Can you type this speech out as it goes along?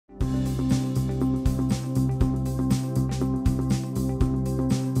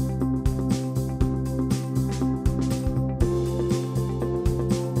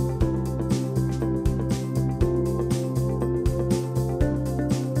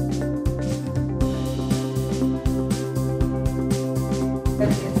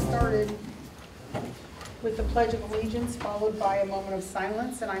with the Pledge of Allegiance, followed by a moment of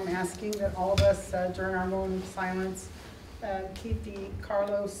silence. And I'm asking that all of us, during our moment of silence, keep the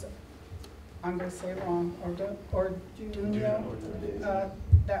Carlos, I'm going to say it wrong,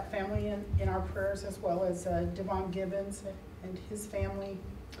 that family in our prayers, as well as Devon Gibbons and his family,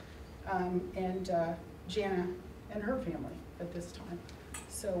 and Jana and her family at this time.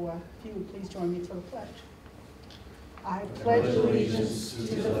 So if you would please join me for the pledge. I pledge allegiance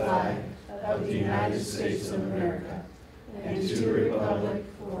to the flag of the United States of America and to the republic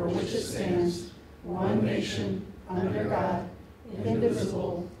for which it stands, one nation, under God,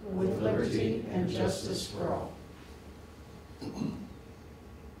 indivisible, with liberty and justice for all.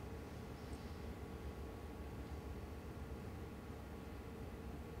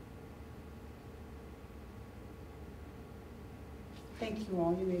 Thank you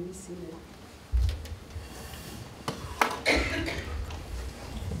all. You may be seated.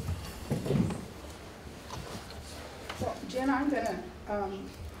 Well, Jenna, I'm going to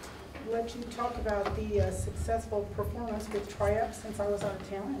let you talk about the successful performance with Tri-Up since I was out of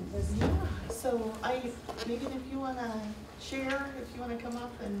town. Yeah, so Megan, if you want to share, if you want to come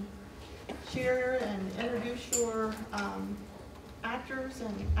up and share and introduce your actors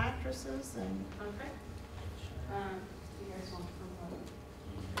and actresses. And okay. Do you guys want to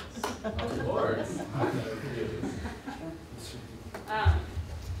promote? Of course.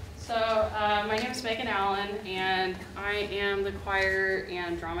 My name is Megan Allen, and I am the choir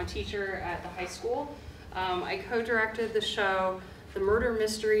and drama teacher at the high school. I co-directed the show, The Murder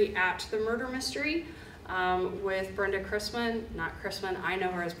Mystery at the Murder Mystery, with Brenda Chrisman. Not Chrisman, I know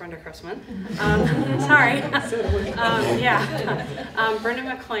her as Brenda Chrisman. Sorry. Brenda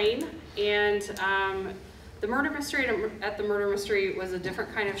McLean. And The Murder Mystery at the Murder Mystery was a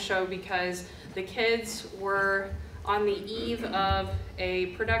different kind of show because the kids were on the eve of a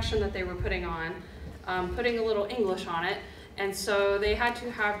production that they were putting on, putting a little English on it, and so they had to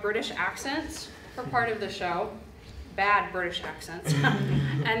have British accents for part of the show, bad British accents,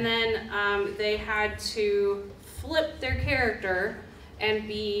 and then they had to flip their character and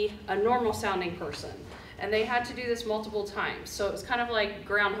be a normal sounding person, and they had to do this multiple times, so it was kind of like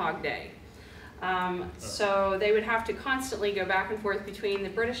Groundhog Day. So they would have to constantly go back and forth between the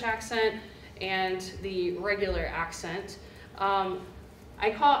British accent and the regular accent. I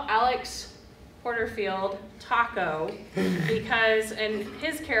call Alex Porterfield Taco because, and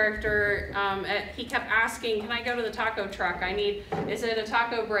his character, he kept asking, can I go to the taco truck? Is it a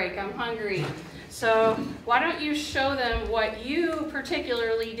taco break? I'm hungry. So why don't you show them what you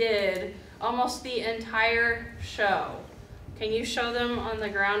particularly did almost the entire show? Can you show them on the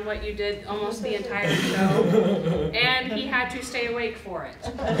ground what you did almost the entire show? And he had to stay awake for it.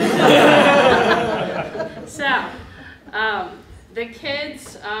 So, the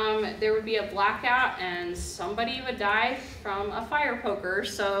kids, there would be a blackout and somebody would die from a fire poker,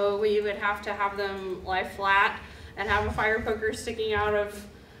 so we would have to have them lie flat and have a fire poker sticking out of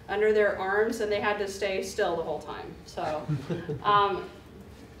under their arms, and they had to stay still the whole time. So,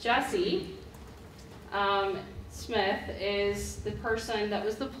 Jesse Smith is the person that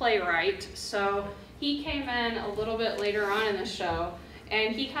was the playwright, so he came in a little bit later on in the show,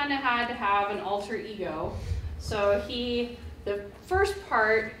 and he kind of had to have an alter ego. So the first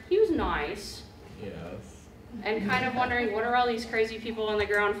part, he was nice. Yes. And kind of wondering, what are all these crazy people on the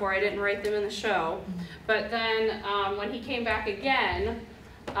ground for? I didn't write them in the show. But then when he came back again,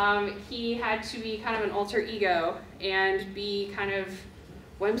 he had to be kind of an alter ego and be kind of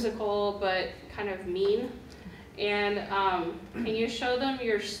whimsical but kind of mean. And can you show them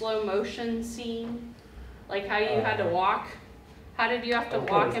your slow motion scene? Like how you had to walk? How did you have to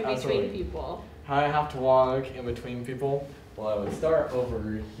walk in between people? How I have to walk in between people? Well, I would start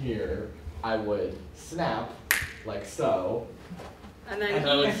over here. I would snap, like so. And then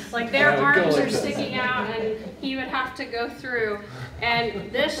their arms are sticking out, and he would have to go through.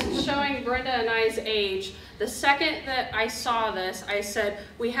 And this showing Brenda and I's age, the second that I saw this, I said,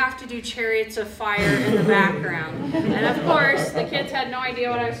 we have to do Chariots of Fire in the background. And of course, the kids had no idea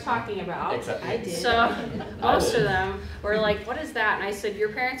what I was talking about. Except I did. So most of them were like, what is that? And I said, your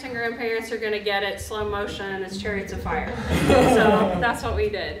parents and grandparents are going to get it, slow motion, and it's Chariots of Fire. So that's what we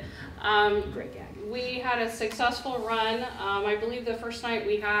did. Great gag. We had a successful run. I believe the first night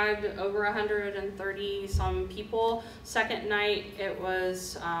we had over 130 some people. Second night it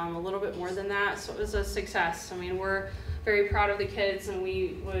was a little bit more than that, so it was a success. I mean, we're very proud of the kids, and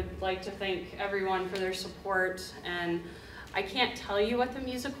we would like to thank everyone for their support. And I can't tell you what the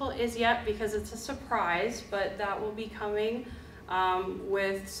musical is yet because it's a surprise, but that will be coming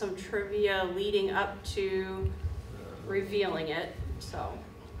with some trivia leading up to revealing it. So.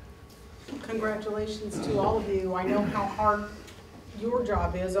 Congratulations to all of you. I know how hard your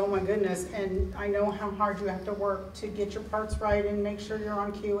job is, oh my goodness, and I know how hard you have to work to get your parts right and make sure you're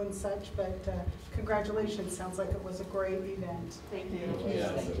on cue and such, but congratulations. Sounds like it was a great event. Thank you.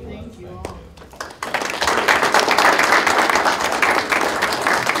 Yes, Thank you. it was. Thank you all.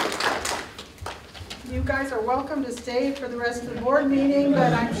 You guys are welcome to stay for the rest of the board meeting,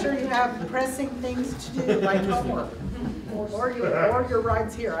 but I'm sure you have pressing things to do, like homework, or your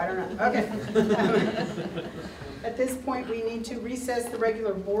rides here, I don't know. Okay. At this point, we need to recess the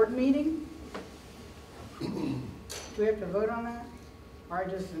regular board meeting. Do we have to vote on that? Or I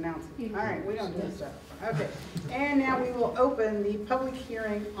just announce it? All right, we don't do stuff. Okay. And now we will open the public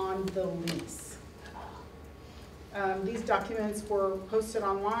hearing on the lease. These documents were posted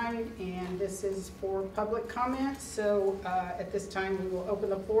online, and this is for public comments. So at this time, we will open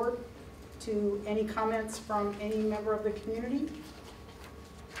the floor to any comments from any member of the community.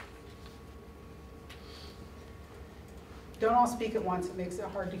 Don't all speak at once, it makes it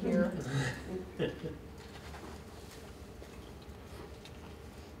hard to hear.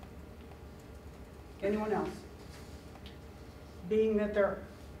 Anyone else? Being that there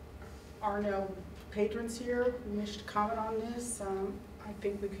are no patrons here who wish to comment on this, I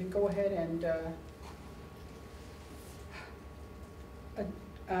think we could go ahead and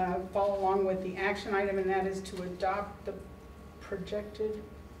follow along with the action item, and that is to adopt the projected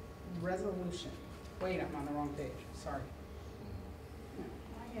resolution. Wait, I'm on the wrong page, sorry. No,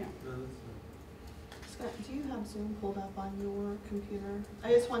 I am. Scott, do you have Zoom pulled up on your computer? I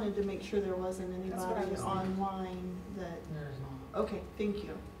just wanted to make sure there wasn't That's what I anybody was thinking. online that, okay, thank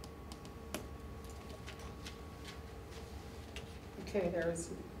you. Okay, there is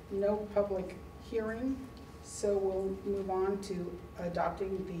no public hearing, so we'll move on to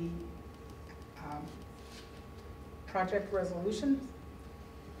adopting the project resolution,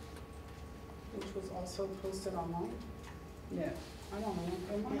 which was also posted online. No, I don't know.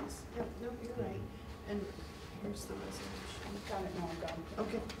 Am I? Yes, yep, no, you're right. And here's the resolution. Got it, no, I got it.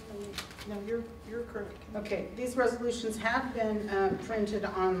 Okay, no, you're correct. Okay, these resolutions have been printed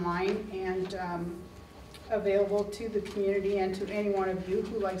online and available to the community and to any one of you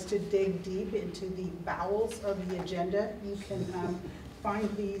who likes to dig deep into the bowels of the agenda. You can find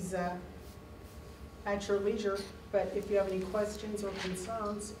these at your leisure, but if you have any questions or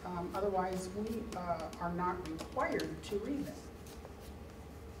concerns, otherwise we are not required to read them.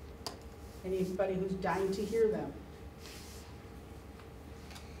 Anybody who's dying to hear them.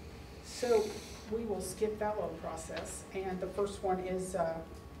 So we will skip that little process, and the first one is the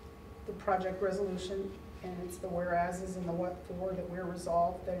project resolution, and it's the whereases and the what for that we're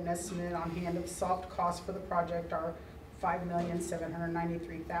resolved that an estimate on hand of soft costs for the project are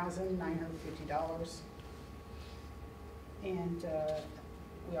 $5,793,950. And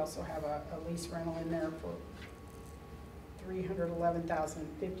we also have a lease rental in there for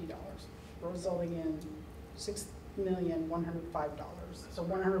 $311,050, resulting in $6,105,000, so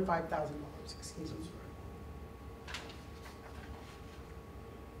 $105,000, excuse me.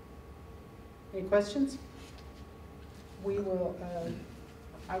 Any questions? We will,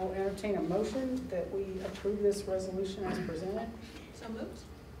 I will entertain a motion that we approve this resolution as presented. So moved.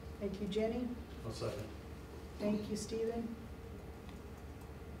 Thank you, Jenny. I'll second. Thank you, Stephen.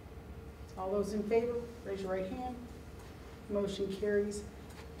 All those in favor, raise your right hand. Motion carries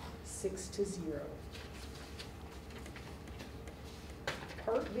 6-0.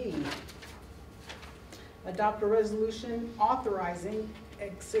 Part B, adopt a resolution authorizing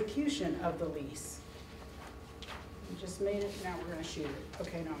execution of the lease. We just made it, now we're gonna shoot it.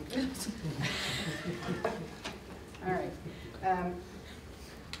 Okay, no, I'm kidding. All right.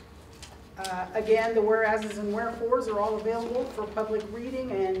 Again, the whereases and wherefores are all available for public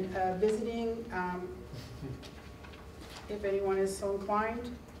reading and visiting if anyone is so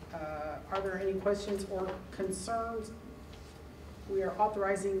inclined. Are there any questions or concerns? We are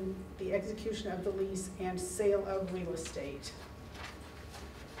authorizing the execution of the lease and sale of real estate.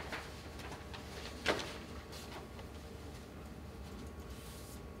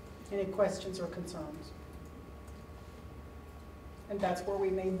 Any questions or concerns? And that's where we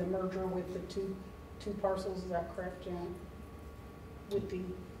made the merger with the two parcels, is that correct, Jan? With the, No,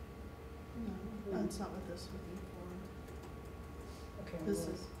 that's not what this would be for. okay. This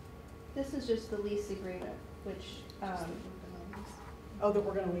well, is. This is just the lease agreement, which Oh, that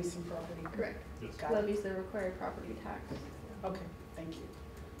we're gonna lease some property. correct Yes. Got it. levies the required property tax. Okay, thank you.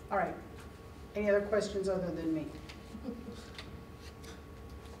 All right. Any other questions other than me?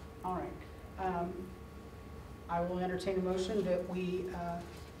 All right. I will entertain a motion that we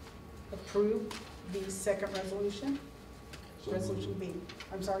approve the second resolution. So Resolution B.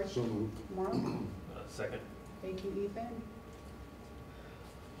 I'm sorry, So moved. Mark? Second. Thank you, Ethan.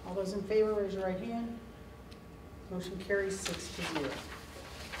 All those in favor, raise your right hand. Motion carries 6-0.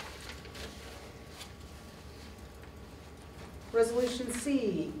 Resolution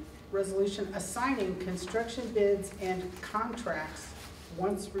C, resolution assigning construction bids and contracts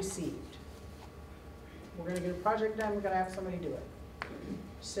once received. We're gonna get a project done, we're gonna have somebody do it.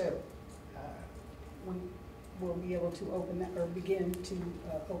 So, we will be able to open that, or begin to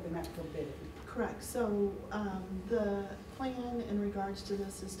open that for bidding. Correct, so, the plan in regards to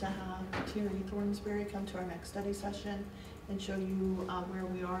this is to have Terry Thornsberry come to our next study session and show you, where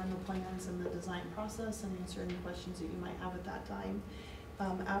we are in the plans and the design process and answer any questions that you might have at that time.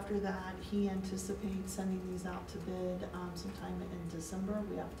 After that, he anticipates sending these out to bid, sometime in December.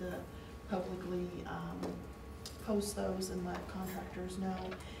 We have to publicly, post those and let contractors know.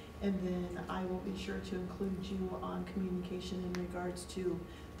 And then I will be sure to include you on communication in regards to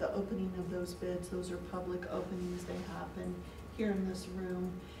the opening of those bids. Those are public openings, they happen here in this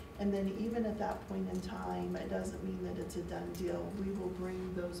room. And then even at that point in time, it doesn't mean that it's a done deal. We will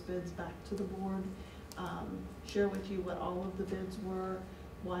bring those bids back to the board, share with you what all of the bids were,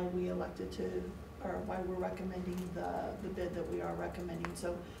 why we elected to, or why we're recommending the bid that we are recommending.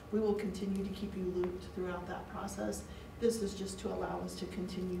 So we will continue to keep you looped throughout that process. This is just to allow us to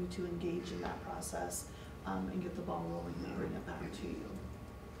continue to engage in that process, and get the ball rolling and bring it back to you.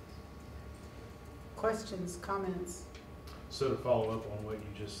 Questions, comments? So to follow up on what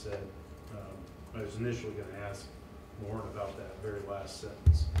you just said, I was initially gonna ask Lauren about that very last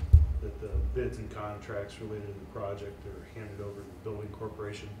sentence, that the bids and contracts related to the project are handed over to the building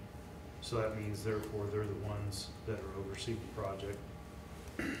corporation. So that means therefore they're the ones that are overseeing the project.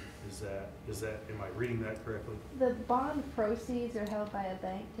 Is that, am I reading that correctly? The bond proceeds are held by a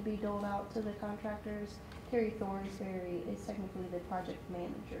bank to be doled out to the contractors. Terry Thornsberry is technically the project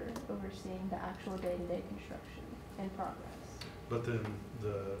manager overseeing the actual day-to-day construction and progress. But then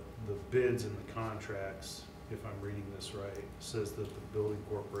the bids and the contracts, if I'm reading this right, says that the building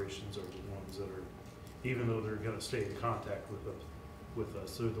corporations are the ones that are, even though they're gonna stay in contact with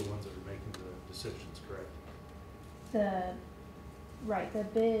us, they're the ones that are making the decisions, correct? Right, the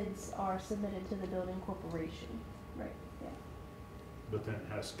bids are submitted to the building corporation, right, yeah, But then it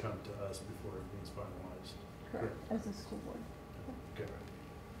has to come to us before everything's finalized. correct, as a school board. Okay.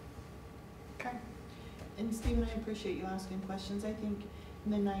 Okay. And Stephen, I appreciate you asking questions. I think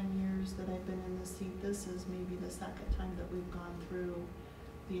in the 9 years that I've been in this seat, this is maybe the second time that we've gone through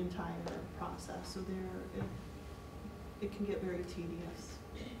the entire process. So it can get very tedious,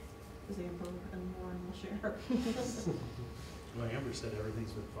 as Amber and Lauren will share. Well, Amber said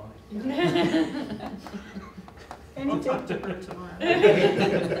everything's been fine. We'll talk to her tomorrow.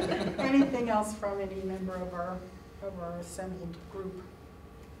 Anything else from any member of our assembled group?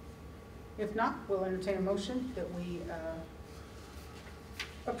 If not, we'll entertain a motion that we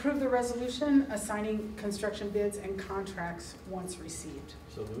approve the resolution assigning construction bids and contracts once received.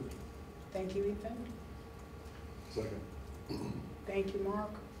 So moved. Thank you, Ethan. Second. Thank you,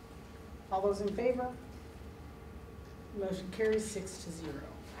 Mark. All those in favor? Motion carries 6-0.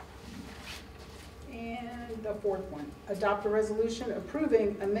 And the fourth one, adopt a resolution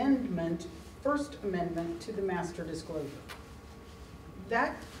approving first amendment to the master disclosure.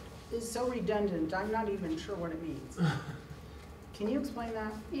 That is so redundant, I'm not even sure what it means. Can you explain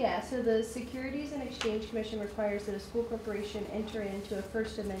that? Yeah, so the Securities and Exchange Commission requires that a school corporation enter into a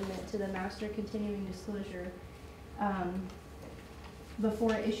first amendment to the master continuing disclosure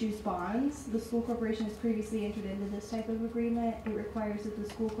before it issues bonds. The school corporation has previously entered into this type of agreement. It requires that the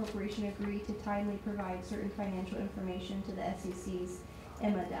school corporation agree to timely provide certain financial information to the SEC's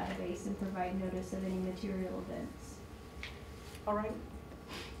EMA database and provide notice of any material events. All right.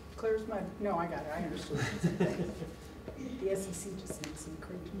 Clear as mud. No, I got it. I understood. The SEC just makes me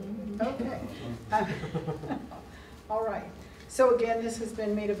cringe. Okay. All right. So again, this has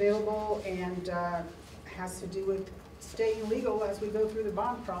been made available and has to do with staying legal as we go through the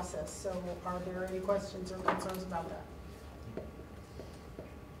bond process. So are there any questions or concerns about that?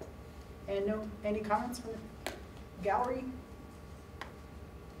 And no, any comments from the gallery?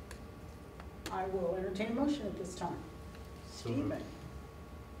 I will entertain a motion at this time. So moved. Stephen.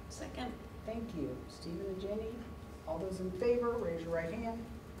 Second. Thank you. Stephen and Jenny. All those in favor, raise your right hand.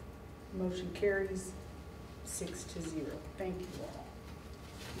 Motion carries 6-0. Thank you all.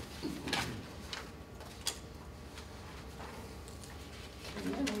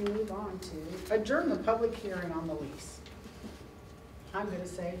 And then we move on to adjourn the public hearing on the lease. I'm going to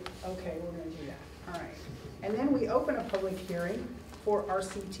say, okay, we're going to do that. All right. And then we open a public hearing for our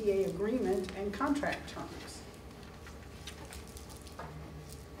CTA agreement and contract terms.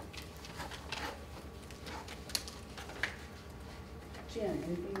 Jen,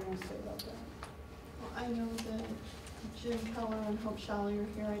 anything you want to say about that? Well, I know that Jim Keller and Hope Shalley are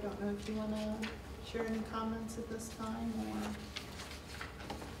here. I don't know if you want to share any comments at this time, or?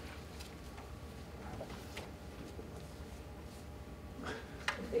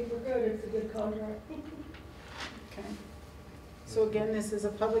 I think we're good, it's a good contract. Okay. So again, this is a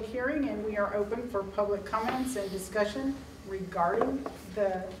public hearing and we are open for public comments and discussion regarding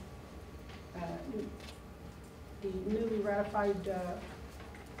the newly ratified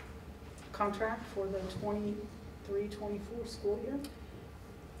contract for the 23-24 school year.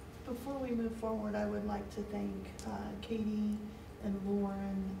 Before we move forward, I would like to thank Katie and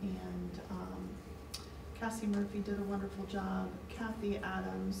Lauren and Cassie Murphy did a wonderful job. Kathy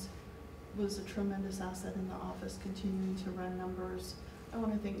Adams was a tremendous asset in the office, continuing to run numbers. I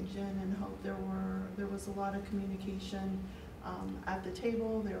want to thank Jen and Hope. There was a lot of communication at the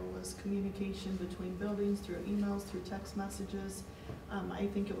table. There was communication between buildings, through emails, through text messages. I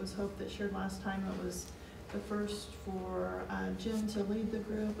think it was Hope that shared last time. It was the first for Jen to lead the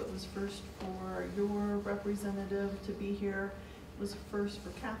group. It was first for your representative to be here. It was first for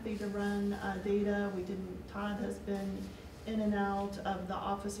Kathy to run data. Todd has been in and out of the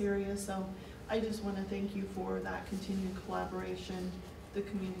office area, so I just want to thank you for that continued collaboration, the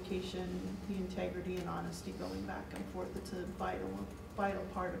communication, the integrity and honesty going back and forth. It's a vital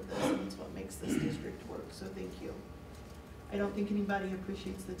part of this, and it's what makes this district work, so thank you. I don't think anybody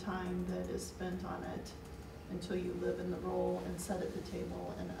appreciates the time that is spent on it until you live in the role and sit at the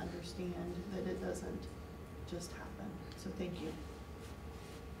table and understand that it doesn't just happen, so thank you.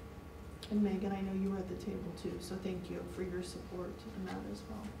 And Megan, I know you were at the table too, so thank you for your support in that as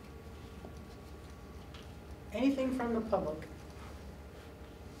well. Anything from the public?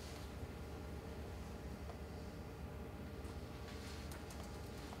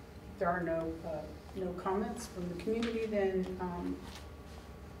 If there are no comments from the community, then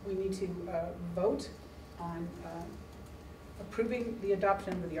we need to vote on approving the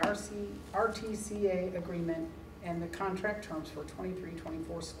adoption of the RTCA agreement and the contract terms for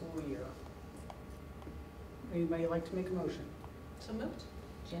 23-24 school year. Anybody like to make a motion? So moved.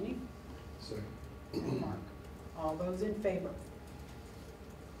 Jenny? Second. And Mark. All those in favor?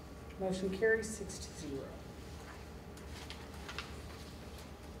 Motion carries 6-0.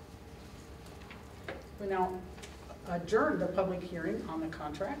 We now adjourn the public hearing on the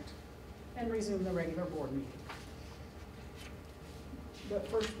contract and resume the regular board meeting. But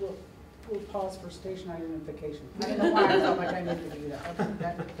first, we'll pause for station identification. I don't know why I felt like I needed to do that. I think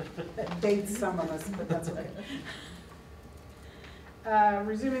that dates some of us, but that's okay.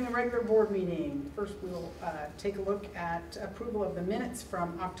 Resuming the regular board meeting. First, we'll take a look at approval of the minutes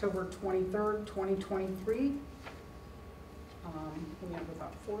from October 23rd, 2023. We have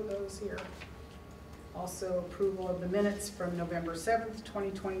about 4 of those here. Also, approval of the minutes from November 7th,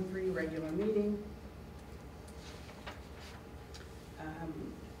 2023, regular meeting.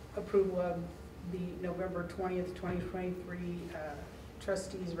 Approval of the November 20th, 2023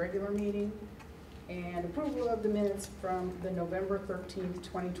 trustees regular meeting, and approval of the minutes from the November 13th,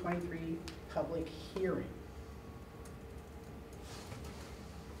 2023 public hearing.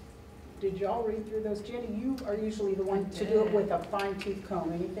 Did y'all read through those? Jenny, you are usually the one to do it with a fine-tooth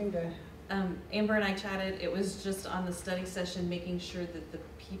comb. Anything to? Amber and I chatted. It was just on the study session, making sure that the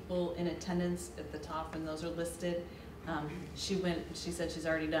people in attendance at the top, and those are listed. She said she's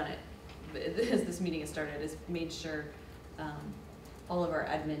already done it, but as this meeting has started, has made sure all of our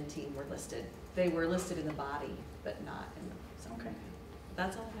admin team were listed. They were listed in the body, but not in the, so. Okay.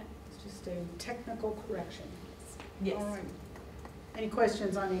 That's all of it. It's just a technical correction. Yes. All right. Any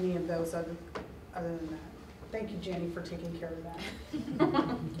questions on any of those other than that? Thank you, Jenny, for taking care of that.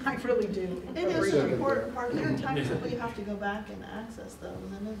 I really do. It is appreciate an it. important part. There are times that we have to go back and access those,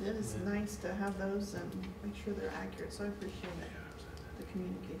 and it is nice to have those and make sure they're accurate, so I appreciate the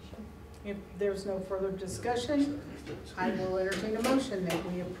communication. If there's no further discussion, I will entertain a motion that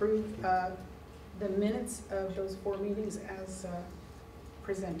we approve the minutes of those 4 meetings as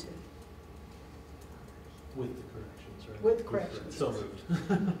presented. With the corrections, right? With corrections. So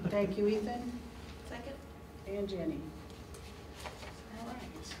moved. Thank you, Ethan Second. and Jenny. All right.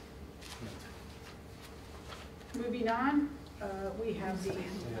 Moving on, we have the,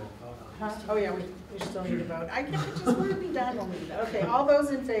 huh? Oh yeah, we still need to vote. I just want to be done when we do that. Okay, all those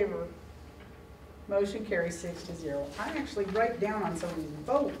in favor? Motion carries 6-0. I actually write down on something,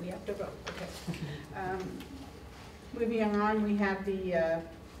 vote, we have to vote, okay. Moving on, we have the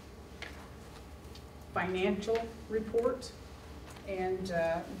financial report, and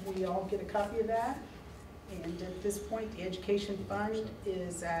we all get a copy of that. And at this point, the education fund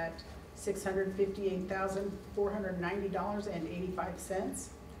is at $658,490.85.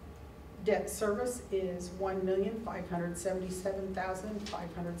 Debt service is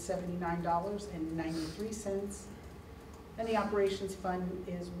 $1,577,579.93. And the operations fund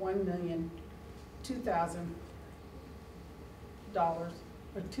is $2,579.40.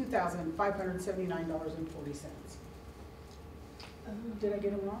 Did I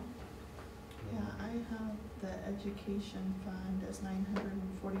get them wrong? Yeah, I have the education fund as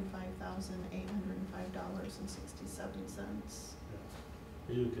 $945,805.67.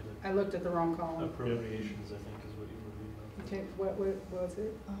 You look at I looked at the wrong column. appropriations, I think is what you were reading off. Okay, what was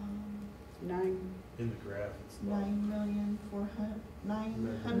it? 9? In the graph, it's.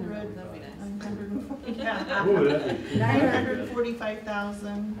 9,900,940, That'd be nice. 940, yeah. What would that be?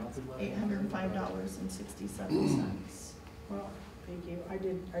 $945,805.67. Well, thank you. I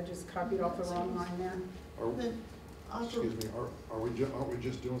just copied off the wrong line there. Then, Excuse me, aren't we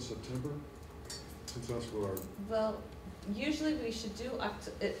just doing September? Since that's what our, Well, usually we should do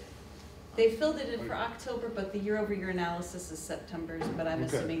they filled it in for October, but the year-over-year analysis is September's, but I'm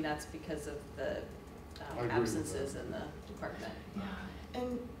Okay. assuming that's because of the I agree with absences that. in the department. yeah,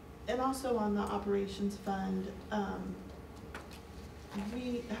 and also on the operations fund,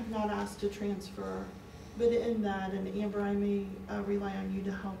 we have not asked to transfer, but in that, and Amber, I may rely on you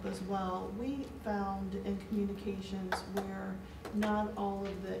to help as well, we found in communications where not all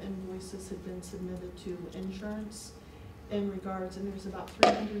of the invoices had been submitted to insurance in regards, and there's about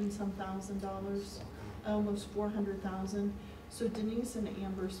 $300 and some thousand, almost 400,000. So Denise and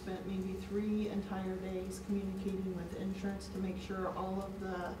Amber spent maybe 3 entire days communicating with insurance to make sure all of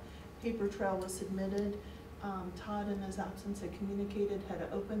the paper trail was submitted. Todd, in his absence, had communicated, had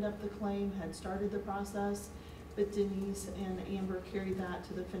opened up the claim, had started the process, but Denise and Amber carried that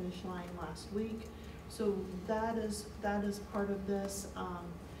to the finish line last week. So that is part of this.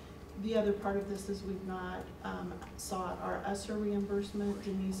 The other part of this is we've not sought our ESSER reimbursement.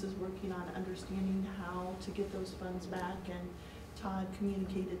 Denise is working on understanding how to get those funds back, and Todd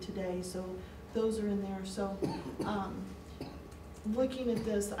communicated today, so those are in there. So looking at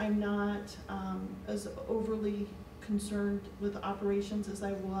this, I'm not as overly concerned with operations as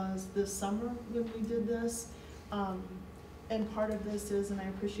I was this summer when we did this. And part of this is, and I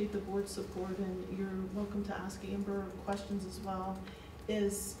appreciate the board's support, and you're welcome to ask Amber questions as well,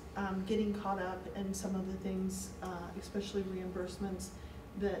 is getting caught up in some of the things, especially reimbursements,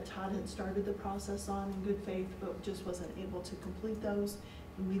 that Todd had started the process on in good faith, but just wasn't able to complete those.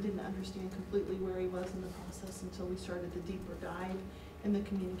 And we didn't understand completely where he was in the process until we started the deeper dive in the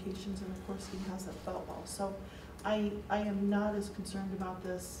communications, and of course he hasn't felt well. So I am not as concerned about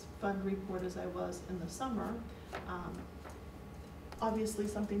this fund report as I was in the summer. Obviously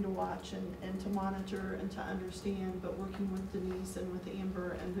something to watch and to monitor and to understand, but working with Denise and with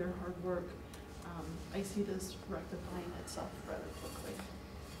Amber and their hard work, I see this rectifying itself rather quickly.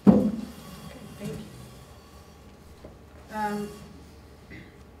 Okay, thank you.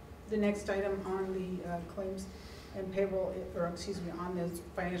 The next item on the claims and payroll, on this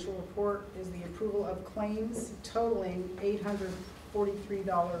financial report is the approval of claims totaling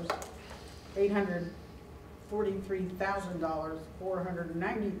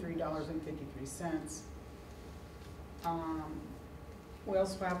 $843,493.53. We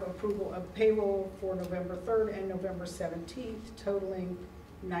also have approval of payroll for November 3rd and November 17th totaling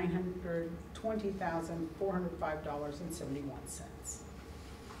 $920,405.71.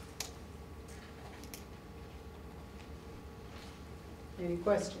 Any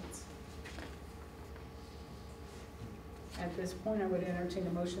questions? At this point, I would entertain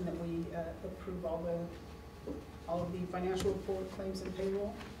a motion that we approve all of the financial report, claims, and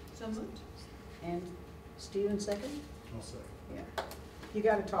payroll. So moved. And Stephen, second? I'll say. Yeah. You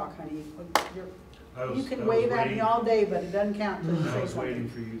gotta talk, honey. You can I was wave at me waiting- all day, but it doesn't count till you I say was waiting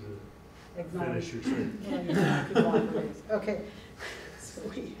something. for you to Acknowledge. finish your statement. Well, you know, I could go on for days. Okay, so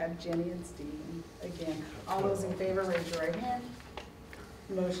we have Jenny and Stephen again. All those in favor, raise your right hand.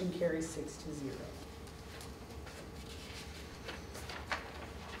 Motion carries 6-0.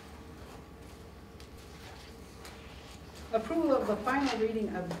 Approval of the final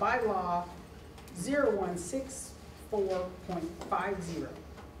reading of bylaw 0164.50.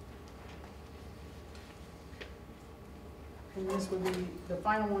 And this would be the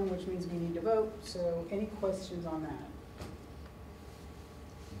final one, which means we need to vote, so any questions on that?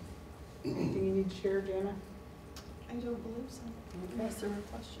 Anything you need to share, Jana? I don't believe so, unless there were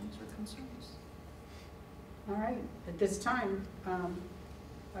questions or concerns. All right, at this time,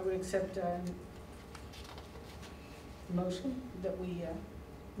 I would accept a motion that we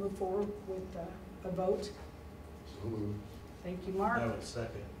move forward with a vote. so moved. Thank you, Mark. I would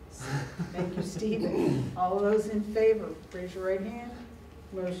second. Thank you, Stephen. All those in favor, raise your right hand.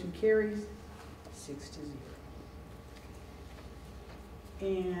 Motion carries 6-0.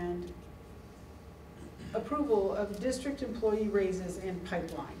 And approval of district employee raises and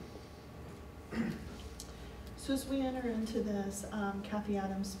pipeline. So as we enter into this, Kathy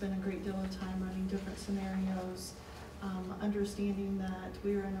Adams spent a great deal of time running different scenarios, understanding that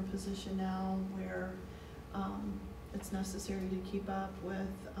we are in a position now where it's necessary to keep up with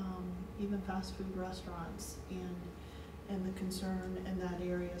even fast food restaurants and the concern in that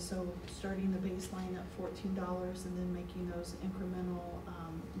area. So starting the baseline at $14 and then making those incremental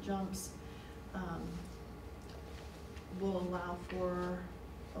jumps will allow for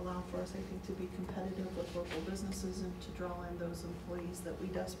us, I think, to be competitive with local businesses and to draw in those employees that we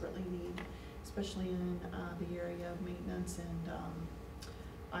desperately need, especially in the area of maintenance and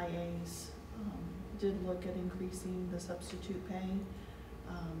IAs. Did look at increasing the substitute pay,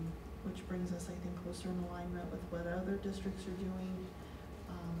 which brings us, I think, closer in alignment with what other districts are doing.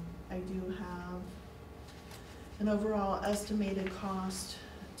 I do have an overall estimated cost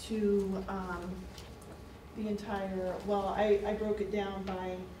to the entire, well, I broke it down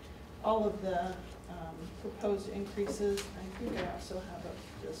by all of the proposed increases. I think I also have it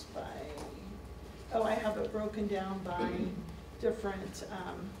just by, oh, I have it broken down by different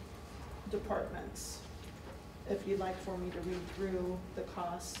departments. If you'd like for me to read through the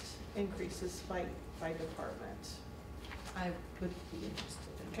cost increases by department. I would be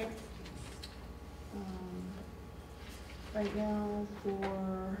interested in. Okay. Right now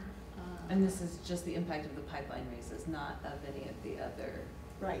for And this is just the impact of the pipeline raises, not of any of the other.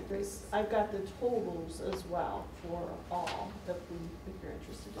 right, I've got the totals as well for all, if you're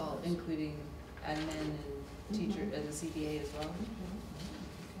interested in All, those. including admin and teacher, Mhm. and the CBA as well?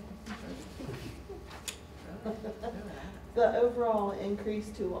 The overall increase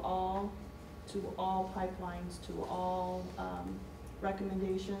to all pipelines, to all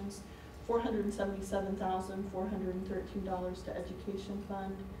recommendations, $477,413 to education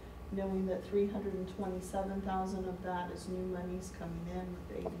fund, knowing that $327,000 of that is new monies coming in with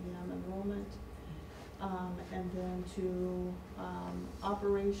the ABM enrollment. And then to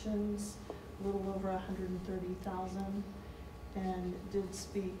operations, a little over $130,000. And did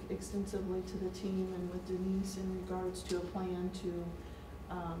speak extensively to the team and with Denise in regards to a plan to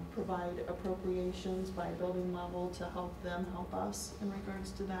provide appropriations by building level to help them help us in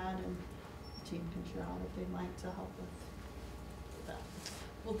regards to that, and the team can share out if they'd like to help with that.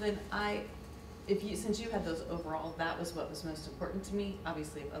 Well, then since you had those overall, that was what was most important to me.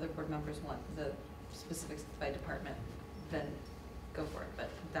 Obviously, if other board members want the specifics by department, then go for it, but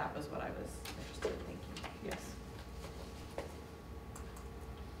that was what I was interested in. Thank you. Yes.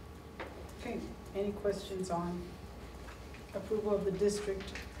 Okay, any questions on approval of the district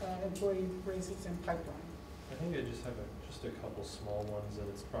employee raises and pipeline? I think I just have just a couple small ones, and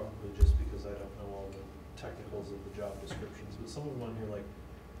it's probably just because I don't know all the technicals of the job descriptions, but some of them on here, like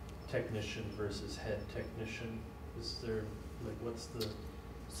technician versus head technician, is there, like, what's the,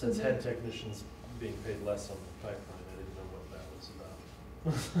 since head technician's being paid less on the pipeline, I didn't know what that was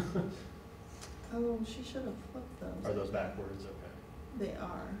about. Oh, she should have flipped those. Are those backwards? Okay. They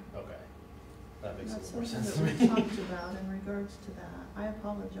are. Okay. That makes a That's little more something sense that to we me. talked about in regards to that. I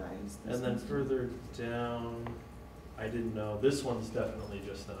apologize. This And then one's- further down, I didn't know, this one's definitely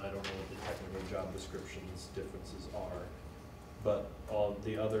just that I don't know what the technical job descriptions differences are. But all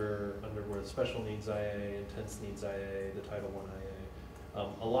the other, under where special needs IA, intense needs IA, the Title I IA,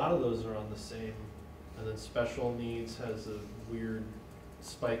 a lot of those are on the same, and then special needs has a weird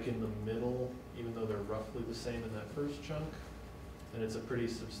spike in the middle, even though they're roughly the same in that first chunk. And it's a pretty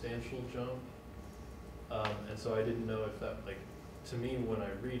substantial jump. And so I didn't know if that, like, to me, when I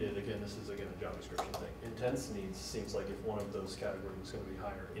read it, again, this is again a job description thing. Intense needs seems like if one of those categories was going to be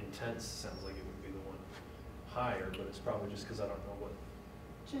higher. Intense sounds like it would be the one higher, but it's probably just because I don't know what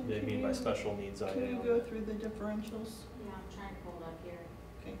Jen, they can mean by you- special needs IA. Can you go through the differentials? Yeah, I'm trying to pull it up here.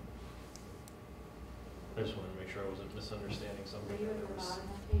 Okay. I just wanted to make sure I wasn't misunderstanding something. Are you at the bottom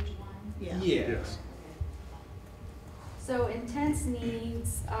of page 1? Yeah. Yes. So intense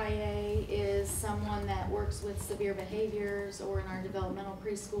needs IA is someone that works with severe behaviors or in our developmental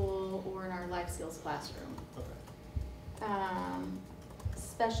preschool or in our life skills classroom. Okay.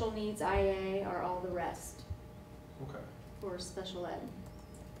 Special needs IA are all the rest Okay. for special ed.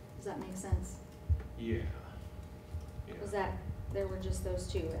 Does that make sense? Yeah. Yeah. Was that, there were just those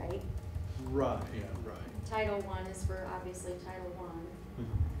two, right? Right. Yeah. Right. Title I is for obviously Title I, Mhm.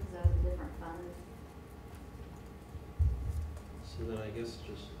 because that was a different fund. So then I guess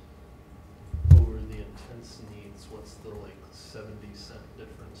just over the intense needs, what's the like 70-cent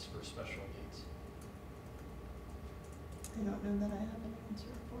difference for special needs? I don't know that I have an answer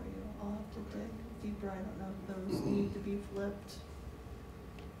for you. I'll have to dig deeper. I don't know if those need to be flipped.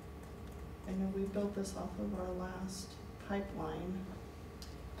 I know we built this off of our last pipeline.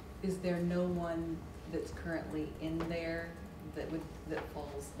 Is there no one that's currently in there that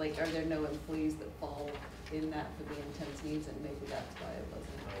falls, like, are there no employees that fall in that for the intense needs, and maybe that's why it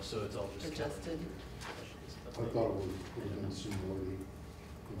wasn't So it's all just adjusted? I thought it would have been seniority,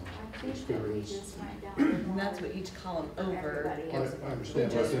 I think that we experience. just went down to And one. that's what each column For over everybody. gives. I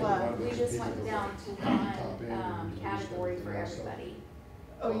understand. We just but I think a lot of We those just people went go down to top end one, and just category for everything else up. everybody.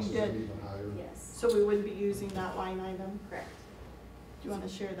 Oh, you Costs are did? even higher. Yes, So we wouldn't be using that line item? correct. Do you want to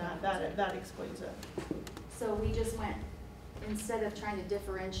share that? That explains it. So we just went, instead of trying to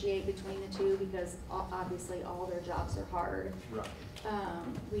differentiate between the two, because obviously all their jobs are hard, Right.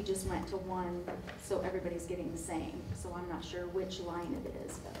 we just went to one, so everybody's getting the same. So I'm not sure which line it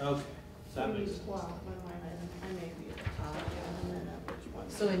is, but. Okay, that makes sense. Well, one line item, I may be able to tell you in a minute which one.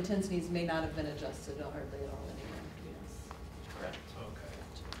 So intense needs may not have been adjusted hardly at all anymore. Yes. Correct. Okay.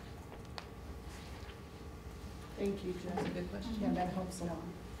 Thank you, That's a Jen. good question. Yeah, that helps a lot.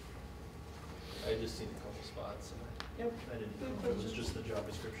 I just seen a couple spots and Yep. I didn't Good know if it was question. just the job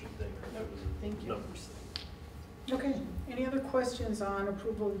description thing or if Nope, it was thank a you. numbers thing. Okay, any other questions on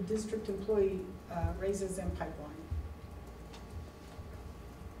approval of district employee raises and pipeline?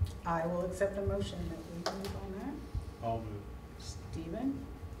 I will accept a motion that we move on that. I'll move. Stephen,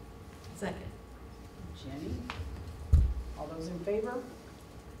 Second. Jenny, all those in favor?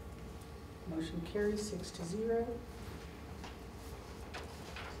 Motion carries 6-0.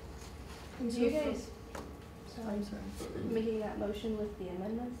 And Do so you for- guys, I'm sorry. making that motion with the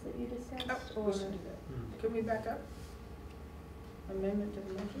amendments that you discussed, Oh, or? we should do that. Can we back up? Amendment to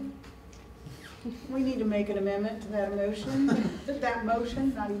the motion? We need to make an amendment to that motion, that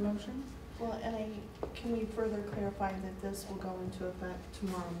motion, not emotion. Well, and can we further clarify that this will go into effect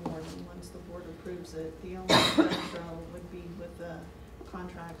tomorrow morning, once the board approves it? The only extra would be with the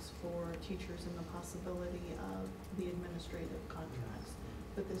contracts for teachers and the possibility of the administrative contracts.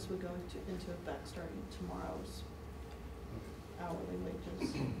 But this would go into effect starting tomorrow's hourly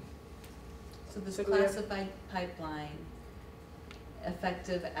wages. So this So do we have- classified pipeline,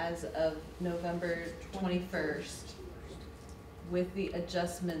 effective as of November 21st, with the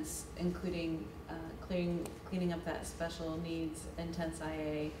adjustments, including cleaning up that special needs intense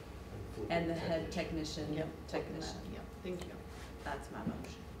IA and the head technician. Yep. Technician. Yep, thank you. That's my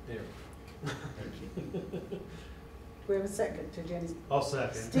motion. There. We have a second to Jenny's. I'll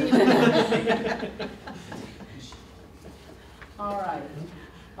second. Stephen. All right,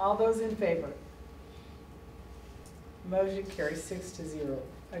 all those in favor? Motion carries 6-0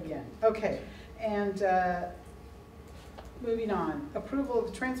 again. Okay, and moving on, approval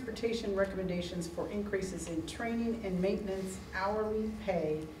of transportation recommendations for increases in training and maintenance hourly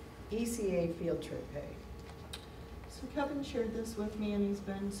pay, ECA field trip pay. So Kevin shared this with me and he's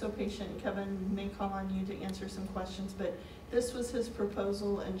been so patient. Kevin may call on you to answer some questions, but this was his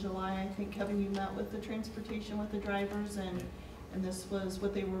proposal in July. I think, Kevin, you met with the transportation with the drivers and this was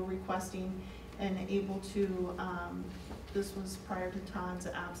what they were requesting and able to, this was prior to Todd's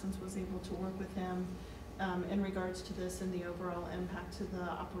absence, was able to work with him in regards to this and the overall impact to the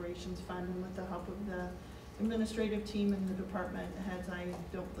operations fund, and with the help of the administrative team and the department heads, I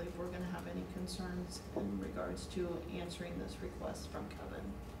don't believe we're gonna have any concerns in regards to answering this request from Kevin.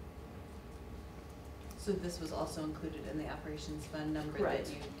 So this was also included in the operations fund number that Correct.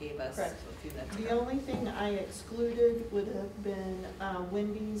 you gave us Correct. a few minutes The ago. only thing I excluded would have been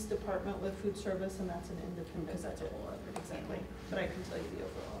Wendy's department with food service, and that's an independent. Because that's a whole other. Exactly, but I can tell you the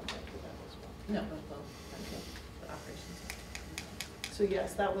overall impact of that as well. No, well, okay, the operations. So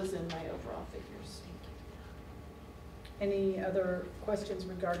yes, that was in my overall figures. Any other questions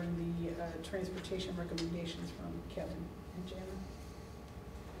regarding the transportation recommendations from Kevin and Jana?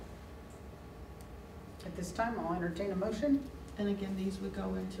 At this time, I'll entertain a motion. And again, these would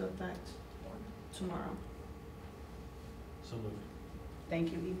go into effect tomorrow. So moved.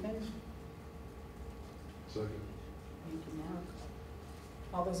 Thank you, Ethan. Second. Thank you, Mark.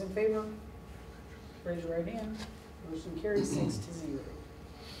 All those in favor? Raise your right hand. Motion carries 6-0.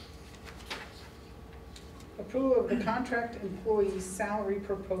 Approval of the contract employee salary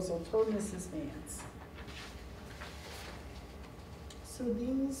proposal per Mrs. Vance. So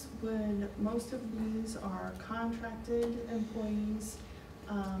these most of these are contracted employees,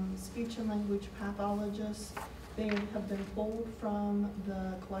 speech and language pathologists. They have been pulled from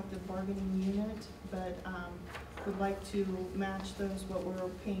the collective bargaining unit, but would like to match those, what we're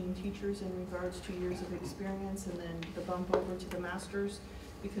paying teachers in regards to years of experience, and then the bump over to the masters,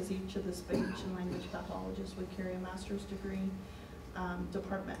 because each of the speech and language pathologists would carry a master's degree.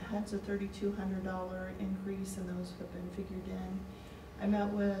 Department heads, a $3,200 increase, and those have been figured in. I met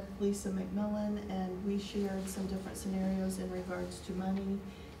with Lisa McMillan, and we shared some different scenarios in regards to money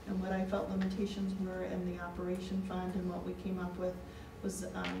and what I felt limitations were in the operation fund, and what we came up with was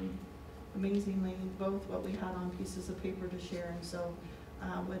amazingly both what we had on pieces of paper to share. And so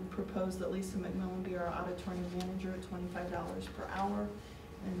would propose that Lisa McMillan be our auditorium manager at $25 per hour,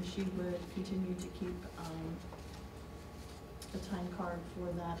 and she would continue to keep a time card for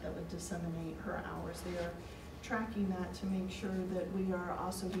that would disseminate her hours. They are tracking that to make sure that we are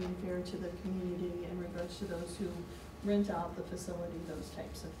also being fair to the community in regards to those who rent out the facility, those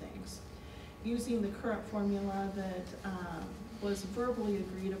types of things. Using the current formula that was verbally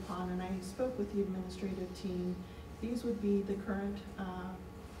agreed upon, and I spoke with the administrative team, these would be the current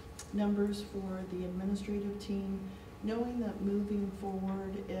numbers for the administrative team, knowing that moving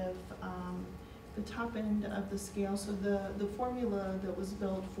forward, if the top end of the scale, so the formula that was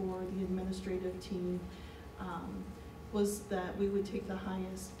built for the administrative team was that we would take the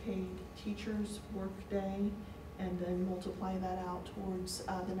highest paid teacher's workday and then multiply that out towards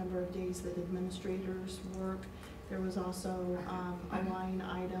the number of days that administrators work. There was also a line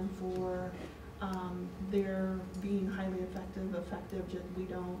item for their being highly effective. We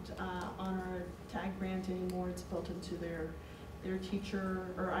don't honor a tag grant anymore. It's built into their their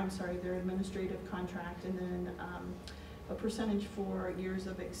administrative contract, and then a percentage for years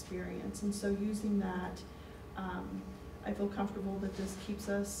of experience. And so using that, I feel comfortable that this keeps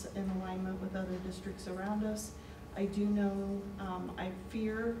us in alignment with other districts around us. I do know, I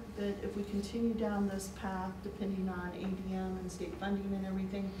fear that if we continue down this path, depending on ADM and state funding and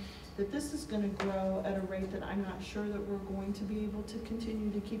everything, that this is going to grow at a rate that I'm not sure that we're going to be able to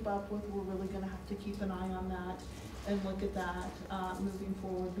continue to keep up with. We're really going to have to keep an eye on that and look at that moving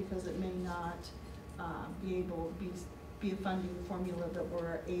forward, because it may not be able to be a funding formula that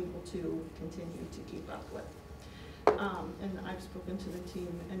we're able to continue to keep up with. And I've spoken to the team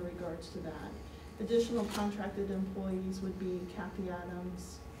in regards to that. Additional contracted employees would be Kathy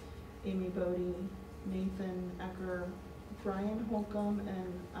Adams, Amy Bodie, Nathan Ecker, Brian Holcomb,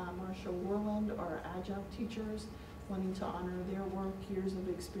 and Marsha Warland are adjunct teachers, wanting to honor their work, years of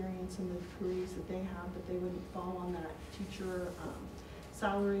experience, and the degrees that they have, but they wouldn't fall on that teacher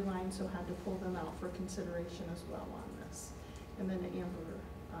salary line, so had to pull them out for consideration as well on this. And then Amber,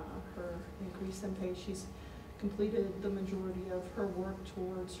 her increase in pay, she's completed the majority of her work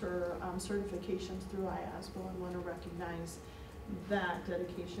towards her certifications through IASBO, and want to recognize that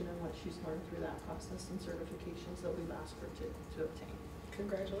dedication and what she's learned through that process and certifications that we've asked her to obtain.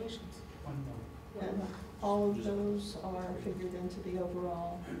 Congratulations. And all of those are figured into the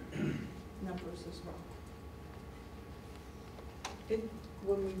overall numbers as well.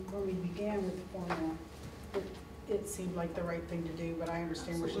 When we began with the formula, it seemed like the right thing to do, but I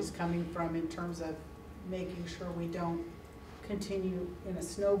understand where she's coming from in terms of making sure we don't continue in a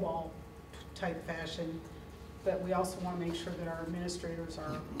snowball type fashion, but we also want to make sure that our administrators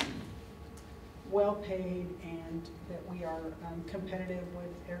are well paid and that we are competitive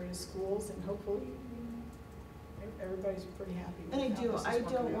with area schools, and hopefully everybody's pretty happy with And how this is I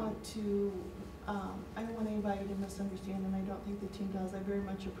working don't out. want to, I don't want anybody to misunderstand, and I don't think the team does. I very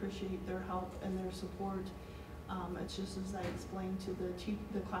much appreciate their help and their support. It's just as I explained to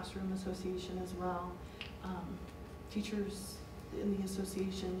the classroom association as well. Teachers in the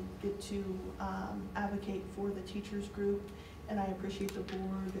association get to advocate for the teachers group, and I appreciate the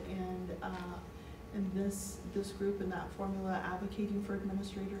board and this group and that formula advocating for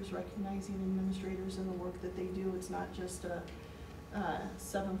administrators, recognizing administrators and the work that they do. It's not just a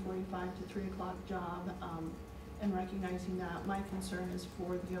 7:45 to 3 o'clock job, and recognizing that. My concern is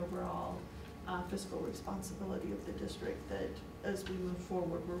for the overall fiscal responsibility of the district, that as we move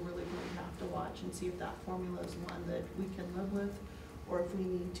forward, we're really going to have to watch and see if that formula is one that we can live with, or if we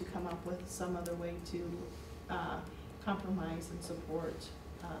need to come up with some other way to compromise and support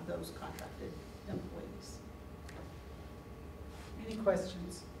those contracted employees. Any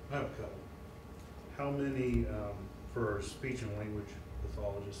questions? I have a couple. How many, for our speech and language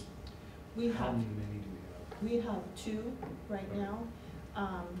pathologists, how many do we have? We have 2 right now,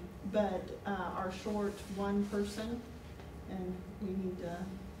 but are short 1 person, and we need to,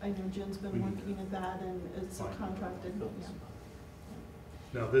 I know Jen's been working at that, and it's Fine. contracted. Yeah.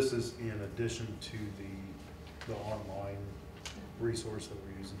 Now, this is in addition to the online resource that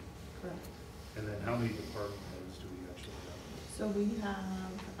we're using. Correct. And then how many department heads do we actually have? So we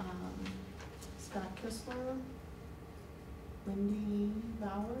have Scott Kistler, Wendy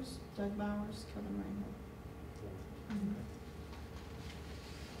Bowers, Doug Bowers, Kevin Reinhardt. Mhm.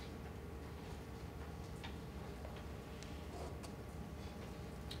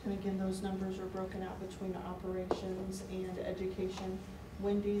 And again, those numbers are broken out between operations and education.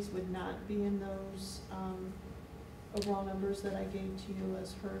 Wendy's would not be in those overall numbers that I gave to you,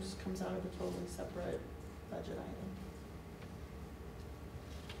 as hers comes out of a totally separate budget item.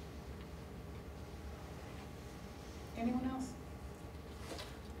 Anyone else?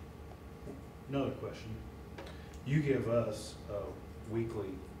 Another question. You give us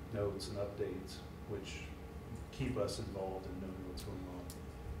weekly notes and updates, which keep us involved in knowing what's going on.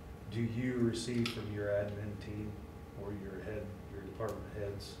 Do you receive from your admin team or your department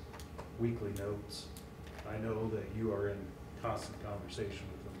heads weekly notes? I know that you are in constant conversation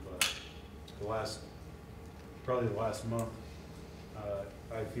with them, but probably the last month,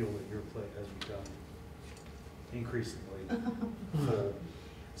 I feel that your plate has become increasingly full.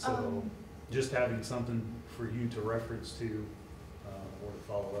 So just having something for you to reference to or to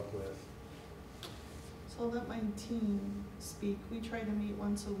follow up with. So I'll let my team speak. We try to meet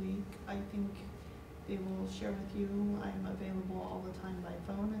once a week. I think they will share with you. I'm available all the time by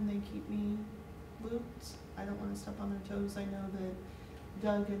phone, and they keep me looped. I don't want to step on their toes. I know that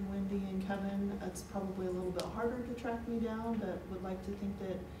Doug and Wendy and Kevin, it's probably a little bit harder to track me down, but would like to think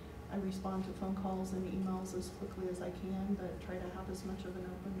that I respond to phone calls and emails as quickly as I can, but try to have as much of an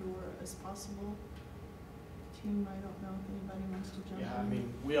open door as possible. Team, I don't know if anybody wants to jump in. Yeah, I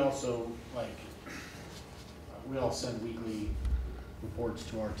mean, we also, we all send weekly reports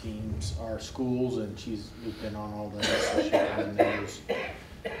to our teams, our schools, and she's looped in on all those, so she kind of knows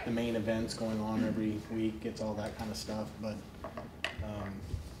the main events going on every week, gets all that kind of stuff, but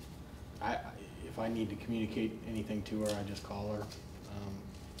if I need to communicate anything to her, I just call her.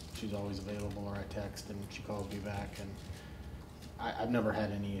 She's always available, or I text and she calls me back, and I've never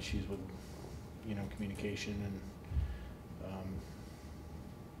had any issues with, communication, and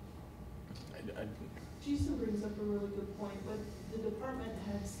Jason brings up a really good point, but the department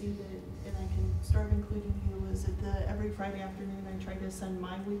heads see that, and I can start including you, is that every Friday afternoon I try to send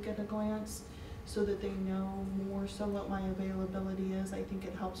my week at a glance so that they know more so what my availability is. I think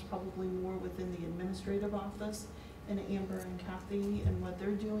it helps probably more within the administrative office and Amber and Kathy and what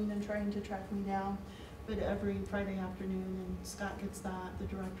they're doing and trying to track me down. But every Friday afternoon, and Scott gets that, the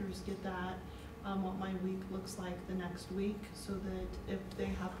directors get that, what my week looks like the next week, so that if they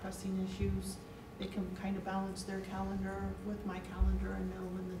have pressing issues, they can kind of balance their calendar with my calendar and know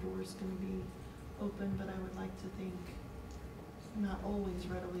when the door's going to be open. But I would like to think I'm not always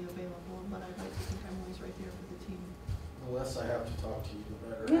readily available, but I'd like to think I'm always right there for the team. the less I have to talk to you, the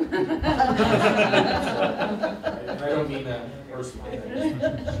better. I don't mean that personally.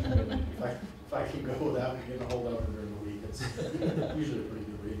 If I can go without getting a hold of her during the week, it's usually a pretty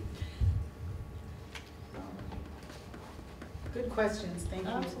good week. Good questions, thank you.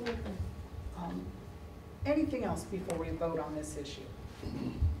 Absolutely. Anything else before we vote on this issue?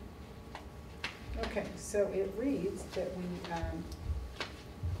 Okay, so it reads that we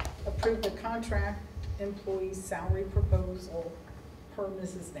approve the contract employee salary proposal per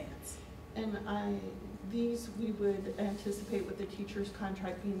Mrs. Vance. And these we would anticipate with the teacher's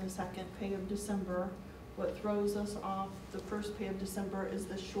contract being the second pay of December. What throws us off the first pay of December is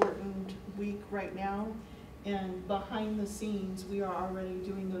the shortened week right now. And behind the scenes, we are already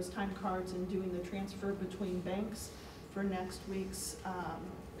doing those time cards and doing the transfer between banks for next week's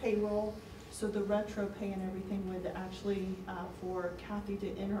payroll. So the retro pay and everything would actually, for Kathy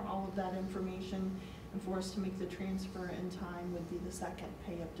to enter all of that information and for us to make the transfer in time, would be the second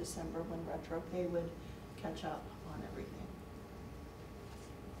pay of December, when retro pay would catch up on everything.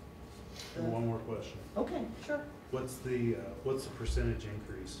 And one more question. Okay, sure. What's the percentage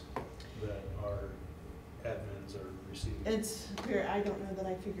increase that our admins are receiving? It's very, I don't know that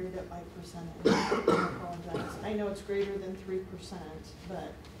I figured it by percentage. I apologize. I know it's greater than 3%,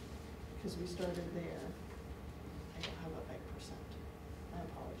 but because we started there, I don't have it by percent. I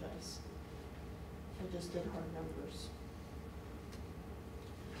apologize. I just did hard numbers.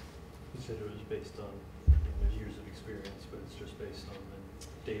 You said it was based on, there's years of experience, but it's just based on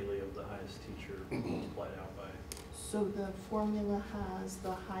the daily of the highest teacher multiplied out by. So the formula has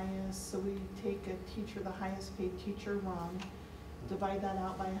the highest, so we take a teacher, the highest paid teacher run, divide that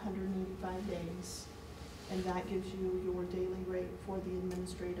out by 185 days, and that gives you your daily rate for the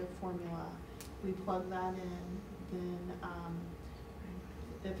administrative formula. We plug that in, then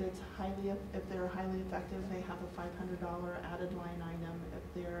if they're highly effective, they have a $500 added line item.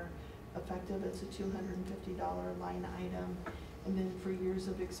 If they're effective, it's a $250 line item. And then for years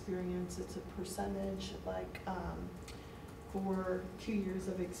of experience, it's a percentage, like For 2 years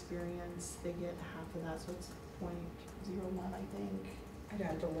of experience, they get half of that, so it's .01, I think. I'd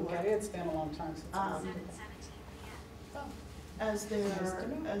have to look at it, it's been a long time since I Um, looked at that. As Nice their,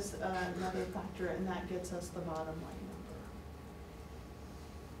 to know. as another factor, and that gets us the bottom line number.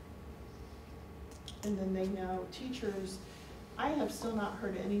 And then they know teachers, I have still not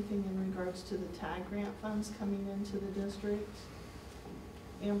heard anything in regards to the TAG grant funds coming into the district.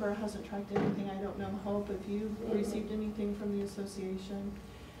 Amber hasn't tracked anything, I don't know, Hope, if you received anything from the association.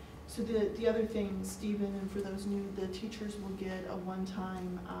 So the other thing, Stephen, and for those new, the teachers will get a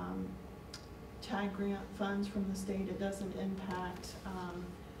one-time, TAG grant funds from the state. It doesn't impact,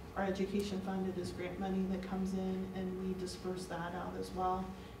 our education fund. It is grant money that comes in, and we disperse that out as well.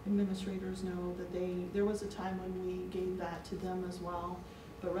 Administrators know that there was a time when we gave that to them as well.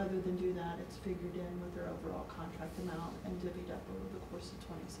 But rather than do that, it's figured in with their overall contract amount and divvied up over the course of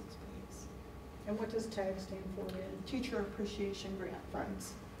 26 pays. And what does TAG stand for again? Teacher Appreciation Grant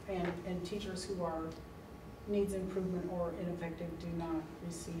Funds. And teachers who are needs improvement or ineffective do not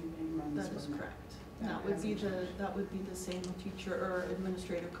receive any funds That is from correct. That That would be hasn't changed. that would be the same with teacher or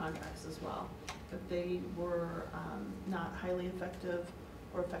administrative contracts as well. If they were not highly effective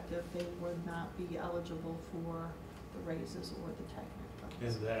or effective, they would not be eligible for the raises or the TAG grant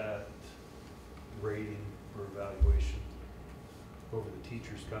funds. Is that rating or evaluation over the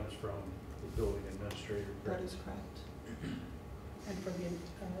teachers comes from the building administrator? That correct? is correct. And for the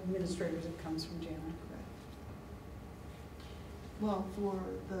administrators, it comes from Jana. Correct. Well, for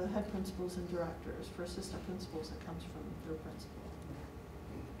the head principals and directors, for assistant principals, it comes from their principal.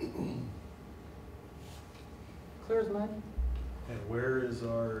 Clear as mud? And where is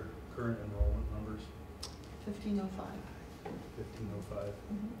our current enrollment numbers? 1505. 1505.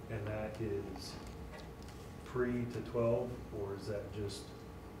 Mhm. And that is pre to 12, or is that just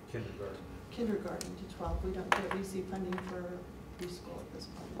kindergarten? Kindergarten to 12. We don't receive funding for preschool at this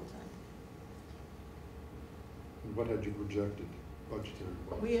point in time. And what had you projected budgetary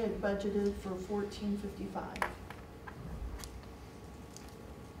wise? We had budgeted for 1455.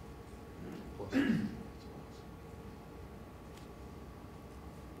 Plus.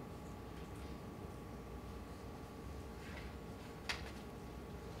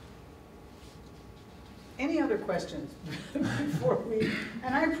 Any other questions before we,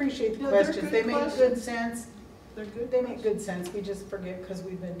 and I appreciate the No, they're questions, good they make good questions. sense. They're good. They make good sense, we just forget because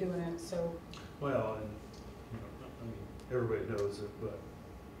we've been doing it, so. Well, and, I mean, everybody knows it, but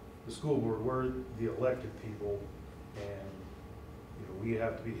the school board, we're the elected people, and, we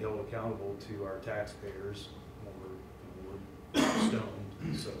have to be held accountable to our taxpayers when we're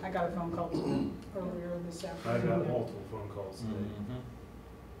stoned, so. I got a phone call to them earlier this I've afternoon. got multiple phone calls today.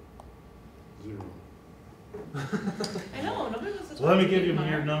 Zero. I know, nobody wants to So let me talk to give you Mark.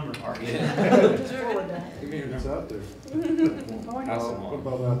 your number. Forward that. It's out there. Oh, I know. What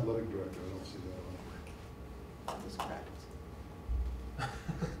about athletic director? I don't see that That is correct. on.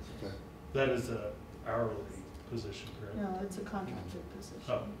 Okay. That is a hourly position, correct? No, it's a contracted position.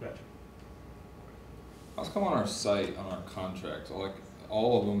 Oh, gotcha. I was come on our site, on our contracts, like,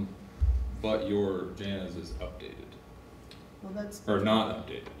 all of them, but your Jana's is updated, Well, that's. or not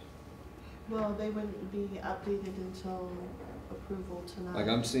updated. Well, they wouldn't be updated until approval tonight. Like,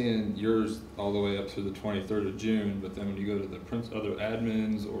 I'm seeing yours all the way up to the 23rd of June, but then when you go to the other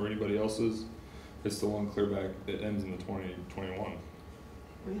admins or anybody else's, it's the one clear back that ends in the 2021.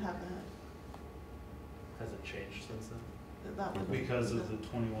 We haven't, Has it changed since then? that would. Because of the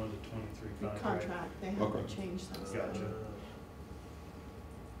 21 to 23 The contract. contract, they haven't Okay. changed since then. Gotcha.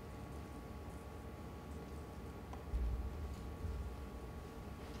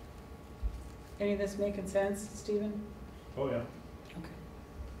 Any of this making sense, Stephen? Oh, yeah.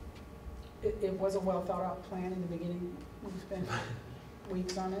 Okay. It was a well thought out plan in the beginning, we spent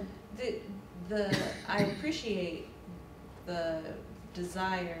weeks on it. I appreciate the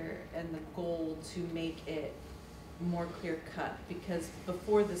desire and the goal to make it more clear cut, because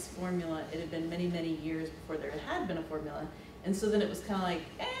before this formula, it had been many, many years before there had been a formula. And so then it was kind of like,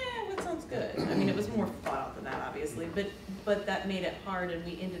 what sounds good? I mean, it was more thought out than that, obviously, but that made it hard, and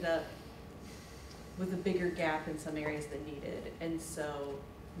we ended up with a bigger gap in some areas than needed. And so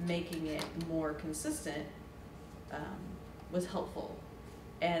making it more consistent was helpful.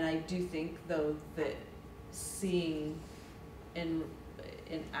 And I do think, though, that seeing in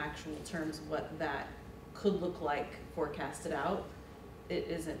actual terms what that could look like forecasted out, it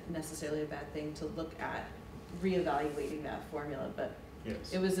isn't necessarily a bad thing to look at reevaluating that formula. But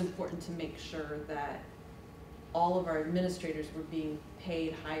Yes. it was important to make sure that all of our administrators were being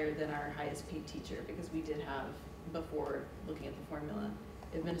paid higher than our highest paid teacher, because we did have, before looking at the formula,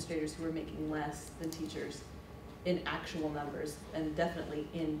 administrators who were making less than teachers. in actual numbers and definitely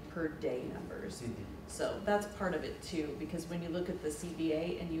in per day numbers. So that's part of it too, because when you look at the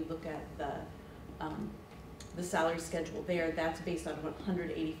CBA and you look at the salary schedule there, that's based on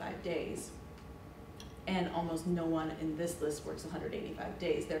 185 days. And almost no one in this list works 185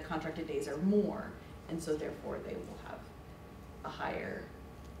 days. Their contracted days are more, and so therefore they will have a higher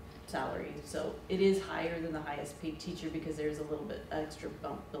salary. So it is higher than the highest paid teacher because there's a little bit extra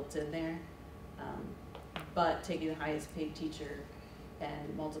bump built in there. But taking the highest paid teacher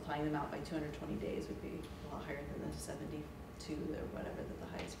and multiplying them out by 220 days would be a lot higher than the 72 or whatever that the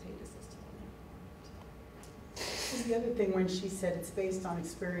highest paid is listed on there. The other thing, when she said it's based on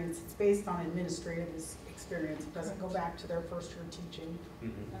experience, it's based on administrative experience. It doesn't go back to their first year teaching. We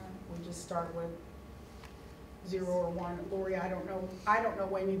just start with 0 or 1. Lori, I don't know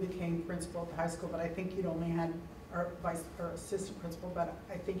when you became principal at the high school, but I think you'd only had, or vice or assistant principal, but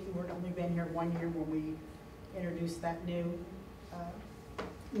I think you would only been here 1 year when we introduced that new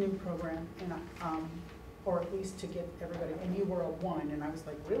program, and or at least to get everybody. And you were a 1, and I was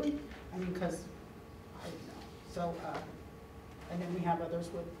like, really? I mean, because I didn't know. So, and then we have others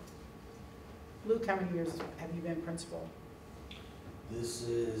with. Luke, how many years have you been principal? This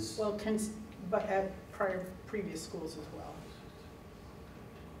is. Well, but at previous schools as well.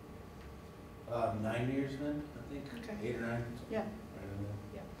 9 years then, I think. Okay. 8 or 9. Yeah. Right in there.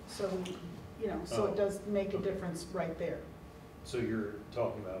 Yeah. So, so it does make a difference right there. So you're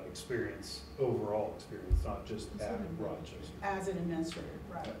talking about experience, overall experience, not just at Rochester. As an administrator,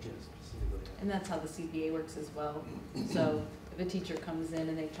 right. Yes, specifically. And that's how the CPA works as well. So if a teacher comes in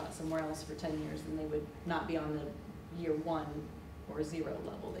and they've taught somewhere else for 10 years, then they would not be on the year 1 or 0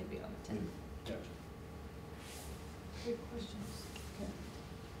 level, they'd be on the 10. Gotcha. Good questions. Okay.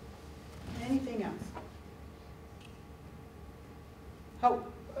 Anything else?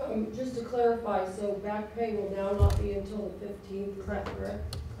 Hope. Just to clarify, so back pay will now not be until the 15th, is that correct?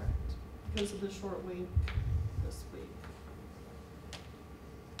 Correct. Because of the short week this week.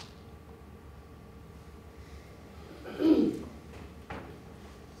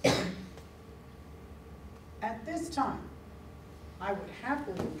 At this time, I would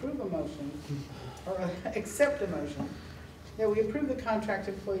happily approve a motion, or accept a motion, that we approve the contract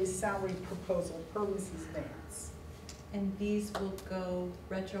employee's salary proposal per Mrs. Vance. And these will go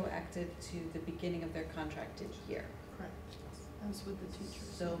retroactive to the beginning of their contracted year. Correct. As with the teachers.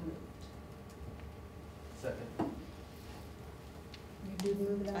 So moved. Second. You did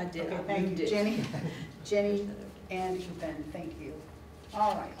move that? I did. Okay, I thank moved you, it. Jenny and Ethan, thank you.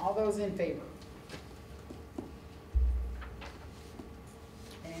 All right, all those in favor?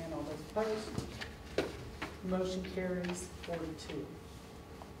 And all those opposed? Motion carries 42.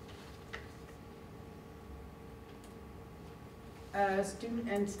 Student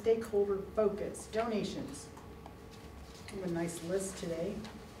and stakeholder focus, donations. We have a nice list today.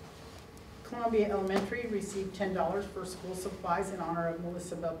 Columbia Elementary received $10 for school supplies in honor of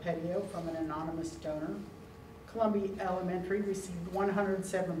Melissa Belpedio from an anonymous donor. Columbia Elementary received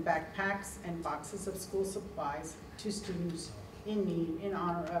 107 backpacks and boxes of school supplies to students in need in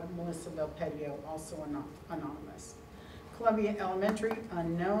honor of Melissa Belpedio, also anonymous. Columbia Elementary,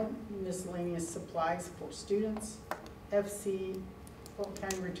 unknown, miscellaneous supplies for students. FC, Fulton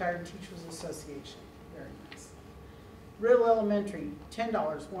County Retired Teachers Association, very nice. Riddle Elementary,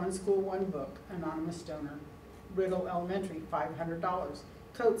 $10, one school, one book, anonymous donor. Riddle Elementary, $500,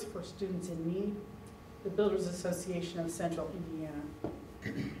 coats for students in need. The Builders Association of Central Indiana.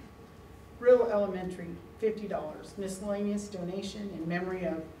 Riddle Elementary, $50, miscellaneous donation in memory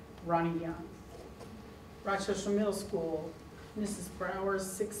of Ronnie Young. Rochester Middle School, Mrs. Brower's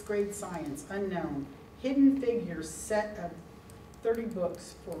 6th grade science, unknown. Hidden Figures set of 30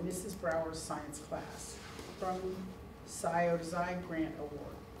 books for Mrs. Brower's science class from SciOZI Grant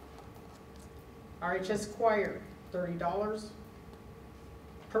Award. RHS Choir, $30.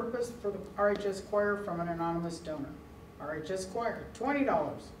 Purpose for the RHS Choir from an anonymous donor. RHS Choir, $20.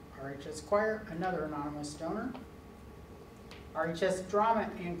 RHS Choir, another anonymous donor. RHS Drama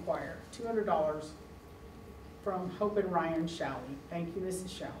and Choir, $200 from Hope and Ryan Shalley. Thank you, Mrs.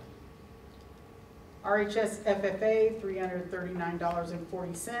 Shalley. RHS FFA,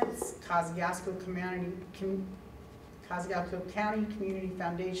 $339.40. Kosciuszko County Community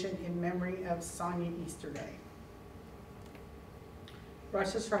Foundation in memory of Sonia Easterday.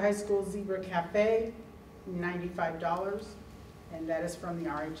 Rochester High School Zebra Cafe, $95, and that is from the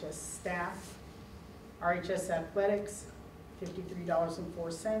RHS staff. RHS Athletics,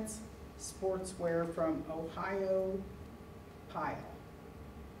 $53.04. Sportswear from Ohio Pile.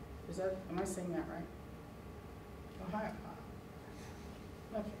 Is that, am I saying that right? Ohio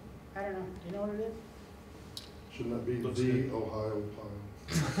Pile. Okay, I don't know. Do you know what it is? Shouldn't that be Looks the good. Ohio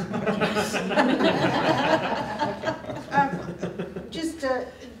Just,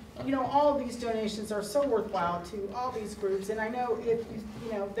 you know, all of these donations are so worthwhile to all these groups, and I know if,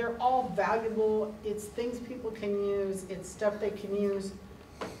 you know, they're all valuable. It's things people can use, it's stuff they can use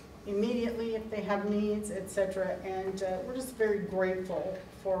immediately if they have needs, etc. And we're just very grateful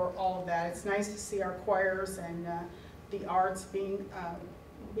for all of that. It's nice to see our choirs and the arts being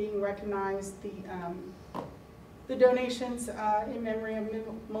recognized. The donations in memory of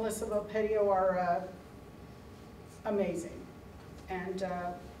Melissa Velpedio are amazing. And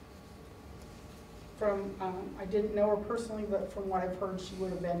I didn't know her personally, but from what I've heard, she would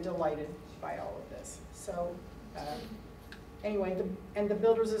have been delighted by all of this. So anyway, the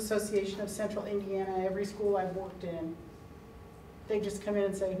Builders Association of Central Indiana, every school I've worked in, they just come in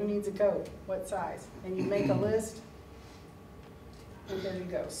and say, who needs a coat? What size? And you make a list, and there you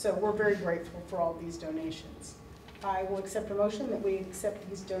go. So we're very grateful for all these donations. I will accept a motion that we accept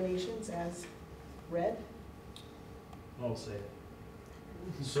these donations as read. I'll say it.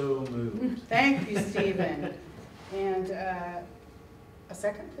 So moved. Thank you, Stephen. And a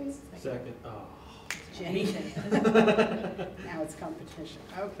second, please? Second. Oh. Jenny. Now it's competition.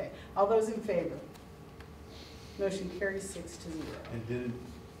 Okay. All those in favor? Motion carries 6-0. And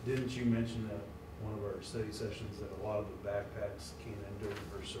didn't you mention that one of our study sessions that a lot of the backpacks came in during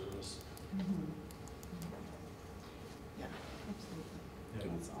her service? Yeah,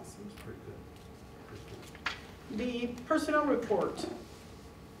 Yeah, That's awesome. it's pretty good. Pretty good. The personnel report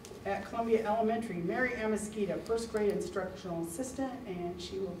at Columbia Elementary, Mary Amasquita, first grade instructional assistant, and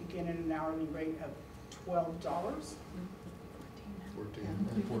she will begin at an hourly rate of $12.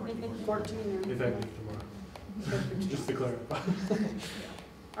 14. Effective tomorrow. Just to clarify.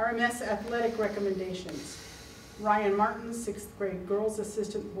 RMS athletic recommendations. Ryan Martin, 6th grade girls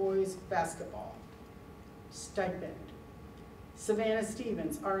assistant boys basketball. Stipend. Savannah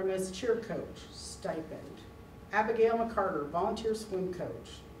Stevens, RMS cheer coach. Stipend. Abigail McCarter, volunteer swim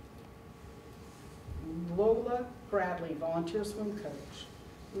coach. Lola Bradley, volunteer swim coach.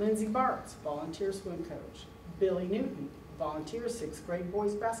 Lindsay Bartz, volunteer swim coach. Billy Newton, volunteer 6th grade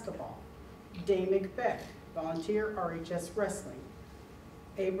boys basketball. Day McBeck, volunteer RHS wrestling.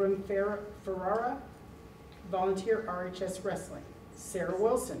 Abram Ferrara, volunteer RHS wrestling. Sarah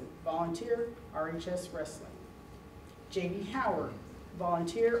Wilson, volunteer RHS wrestling. J.D. Howard,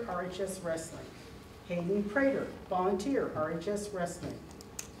 volunteer RHS wrestling. Hayden Prater, volunteer RHS wrestling.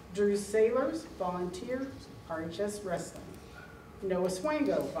 Drew Sailors, volunteer RHS wrestling. Noah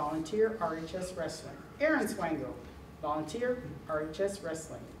Swango, volunteer RHS wrestling. Aaron Swango, volunteer RHS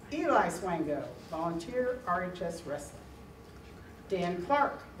wrestling. Eli Swango, volunteer RHS wrestling. Dan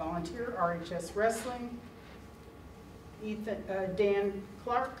Clark, volunteer RHS wrestling. Dan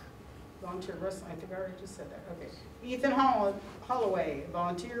Clark, volunteer wrestling. I think I already just said that. Okay. Ethan Holloway,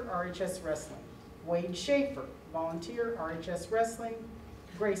 volunteer RHS wrestling. Wade Schaefer, volunteer RHS wrestling.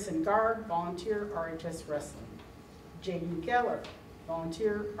 Grayson Guard, volunteer RHS wrestling. Jaden Geller,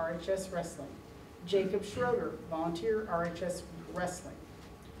 volunteer RHS wrestling. Jacob Schroeder, volunteer RHS wrestling.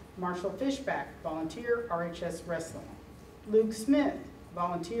 Marshall Fishback, volunteer RHS wrestling. Luke Smith,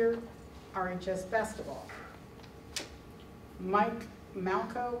 volunteer RHS basketball. Mike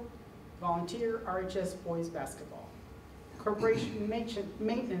Malco, volunteer RHS boys basketball. Corporation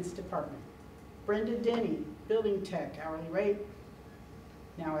Maintenance Department. Brenda Denny, building tech, hourly rate,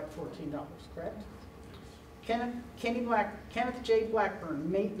 now at $14, correct? Kenneth J.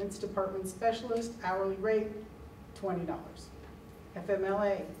 Blackburn, maintenance department specialist, hourly rate, $20.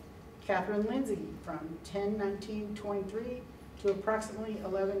 FMLA, Catherine Lindsay, from 10/19/23 to approximately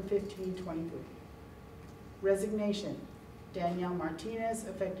 11/15/23. Resignation, Danielle Martinez,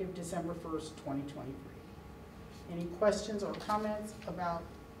 effective December 1st, 2023. Any questions or comments about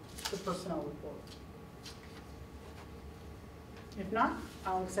the personnel report? If not,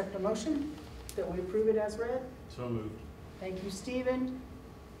 I'll accept a motion that we approve it as read. So moved. Thank you, Stephen.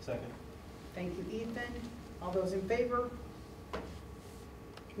 Second. Thank you, Ethan. All those in favor?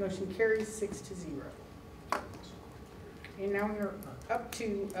 Motion carries 6-0. And now we're up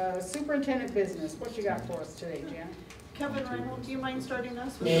to superintendent business. What you got for us today, Jan? Kevin Reynolds, do you mind starting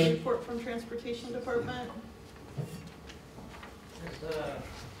us with a report from Transportation Department?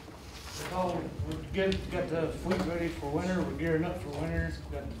 Got the fleet ready for winter. We're gearing up for winter.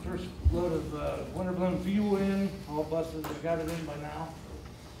 Got the first load of winter blend fuel in. All buses have got it in by now.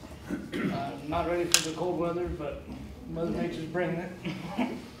 Not ready for the cold weather, but Mother Nature's bringing it.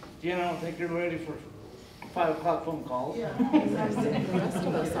 Jen, I don't think you're ready for 5 o'clock phone calls. Yeah. The rest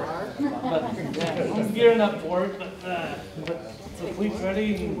of us are. But yeah, I'm gearing up for it. But the fleet's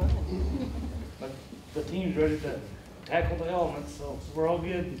ready. And the team's ready to tackle the elements, so we're all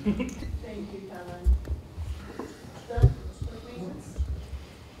good. Thank you, Kevin. Doug, maintenance?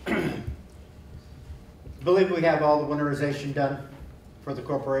 Believe we have all the winterization done for the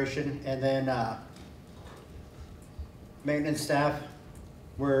corporation, and then maintenance staff,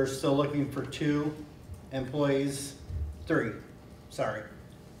 we're still looking for 2 employees, 3, sorry.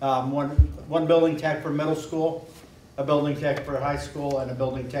 One building tech for middle school, a building tech for high school, and a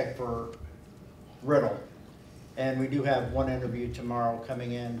building tech for Riddle. And we do have 1 interview tomorrow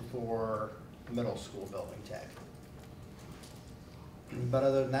coming in for middle school building tech. But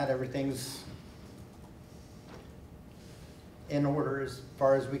other than that, everything's in order as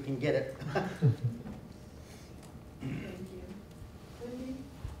far as we can get it. Thank you. Wendy?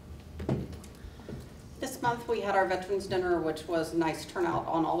 This month we had our Veterans Dinner, which was a nice turnout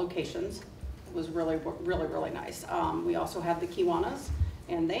on all locations. It was really, really, really nice. We also had the Kiwanis,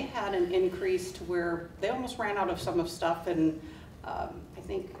 and they had an increase to where they almost ran out of some of stuff. And I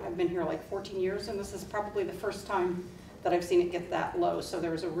think I've been here like 14 years, and this is probably the first time that I've seen it get that low. So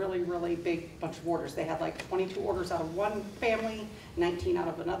there was a really, really big bunch of orders. They had like 22 orders out of one family, 19 out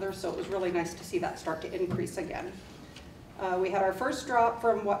of another. So it was really nice to see that start to increase again. We had our first drop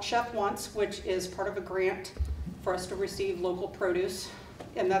from What Chef Wants, which is part of a grant for us to receive local produce.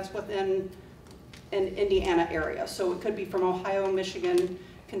 And that's within an Indiana area. So it could be from Ohio, Michigan,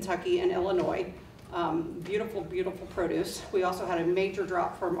 Kentucky, and Illinois. Beautiful, beautiful produce. We also had a major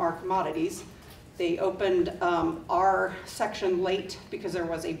drop from our commodities. They opened our section late because there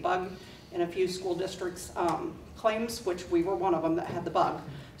was a bug in a few school districts' claims, which we were one of them that had the bug.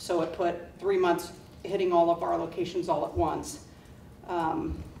 So it put 3 months hitting all of our locations all at once.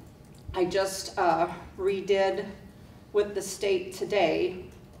 I just redid with the state today.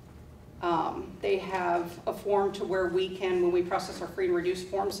 They have a form to where we can, when we process our free and reduced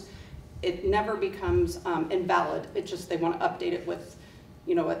forms, it never becomes invalid. It just, they want to update it with,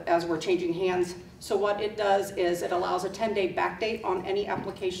 you know, as we're changing hands. So what it does is it allows a 10-day backdate on any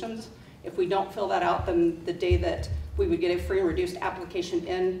applications. If we don't fill that out, then the day that we would get a free and reduced application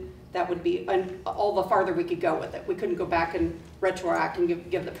in, that would be all the farther we could go with it. We couldn't go back and retroact and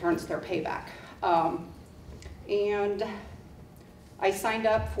give the parents their payback. And I signed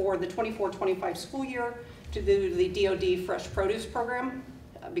up for the 24-25 school year to do the DoD Fresh Produce Program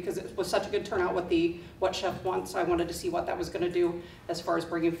because it was such a good turnout with the What Chef Wants. I wanted to see what that was going to do as far as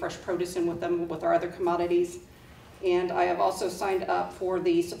bringing fresh produce in with them with our other commodities. And I have also signed up for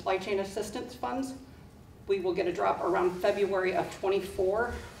the Supply Chain Assistance Funds. We will get a drop around February of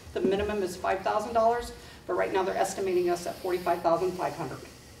 24. The minimum is $5,000, but right now they're estimating us at $45,500.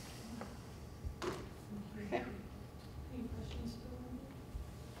 Okay. Any questions for Wendy?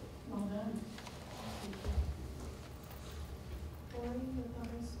 Well done. Lori, with the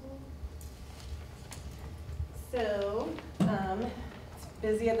high school? So, it's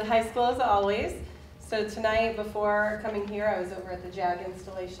busy at the high school as always. So tonight, before coming here, I was over at the JAG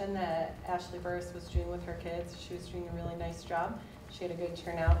installation that Ashley Burris was doing with her kids. She was doing a really nice job. She had a good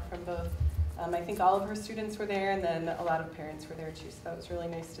turnout from both. I think all of her students were there, and then a lot of parents were there too, so that was really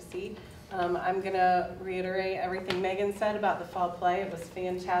nice to see. I'm gonna reiterate everything Megan said about the fall play. It was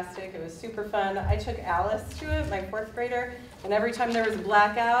fantastic, it was super fun. I took Alice to it, my 4th grader, and every time there was a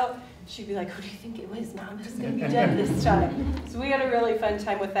blackout, she'd be like, "Who do you think it was, Mom? It's gonna be dead this time." So we had a really fun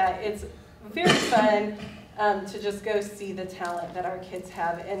time with that. It's very fun to just go see the talent that our kids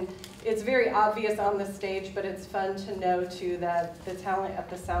have. And it's very obvious on the stage, but it's fun to know too that the talent at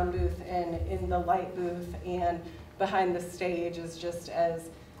the sound booth and in the light booth and behind the stage is just as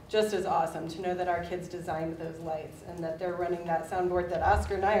awesome to know that our kids designed those lights and that they're running that soundboard that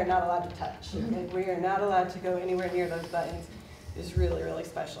Oscar and I are not allowed to touch. And we are not allowed to go anywhere near those buttons. Is really, really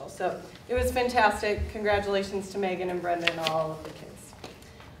special. So it was fantastic. Congratulations to Megan and Brenda and all of the kids.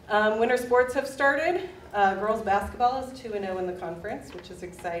 Winter sports have started. Girls basketball is 2-0 in the conference, which is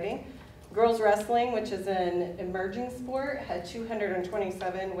exciting. Girls wrestling, which is an emerging sport, had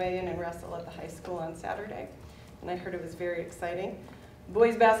 227 weigh in and wrestle at the high school on Saturday, and I heard it was very exciting.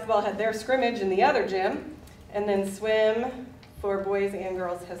 Boys basketball had their scrimmage in the other gym, and then swim for boys and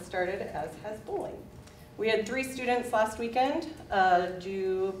girls has started, as has bowling. We had 3 students last weekend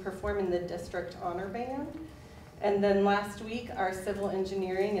perform in the district honor band. And then last week, our civil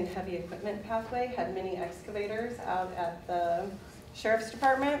engineering and heavy equipment pathway had mini excavators out at the sheriff's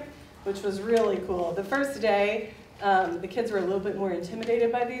department, which was really cool. The first day, the kids were a little bit more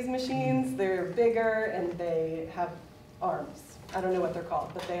intimidated by these machines. They're bigger and they have arms. I don't know what they're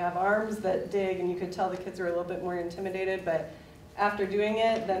called, but they have arms that dig, and you could tell the kids were a little bit more intimidated, but after doing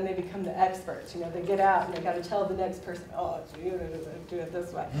it, then they become the experts. You know, they get out and they got to tell the next person, oh, you do it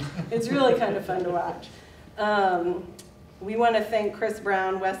this way. It's really kind of fun to watch. We want to thank Chris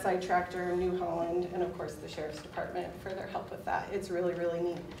Brown, Westside Tractor, New Holland, and of course the Sheriff's Department for their help with that. It's really, really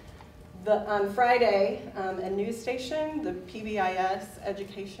neat. On Friday, a news station, the PBIS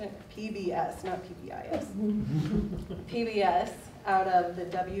education, PBS, not PBIS, PBS out of the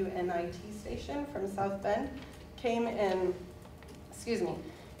WNIT station from South Bend came and,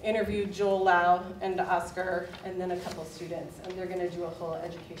 interviewed Joel Lau and Oscar and then a couple students, and they're going to do a whole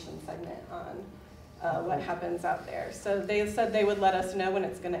education segment on what happens out there. So they said they would let us know when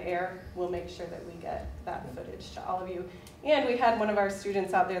it's going to air. We'll make sure that we get that footage to all of you. And we had one of our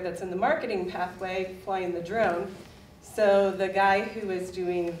students out there that's in the marketing pathway flying the drone. So the guy who was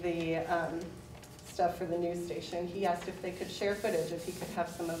doing the stuff for the news station, he asked if they could share footage, if he could have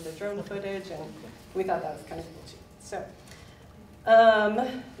some of the drone footage, and we thought that was kind of cool too. So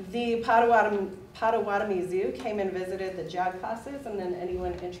the Potawatomi Zoo came and visited the JAG classes, and then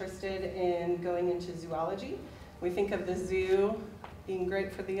anyone interested in going into zoology. We think of the zoo being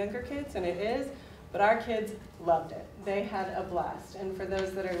great for the younger kids, and it is, but our kids loved it. They had a blast, and for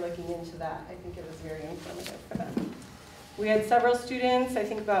those that are looking into that, I think it was very informative for them. We had several students, I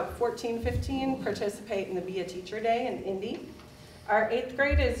think about 14, 15, participate in the Be a Teacher Day in Indy. Our 8th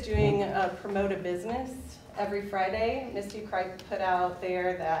grade is doing a Promote a Business every Friday. Misty Cripe put out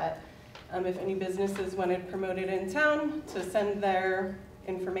there that if any businesses wanted promoted in town, to send their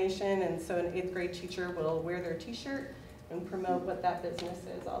information, and so an 8th grade teacher will wear their t-shirt and promote what that business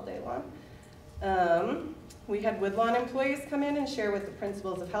is all day long. We had Woodlawn employees come in and share with the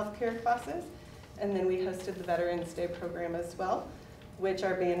principals of healthcare classes, and then we hosted the Veterans Day program as well, which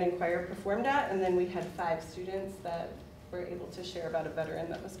our band and choir performed at, and then we had 5 students that were able to share about a veteran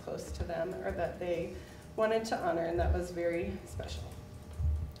that was close to them or that they wanted to honor, and that was very special.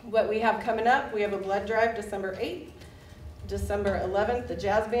 What we have coming up, we have a blood drive December 8th, December 11th, the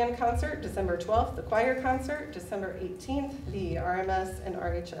jazz band concert, December 12th, the choir concert, December 18th, the RMS and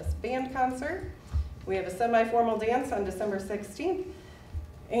RHS band concert. We have a semi-formal dance on December 16th,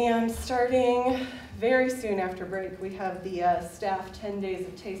 and starting very soon after break, we have the staff 10 Days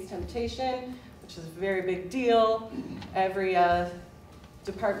of Taste Temptation, which is a very big deal. Every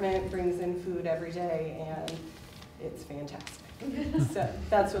department brings in food every day, and it's fantastic. So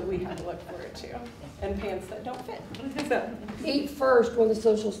that's what we have to look forward to, and pants that don't fit. So Eat first when the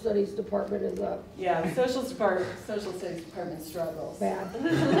social studies department is up. yeah, the social studies department struggles. Bad.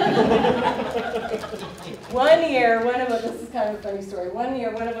 One year, one of them, this is kind of a funny story. One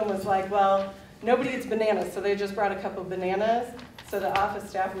year, one of them was like, well, nobody eats bananas, so they just brought a couple bananas. So the office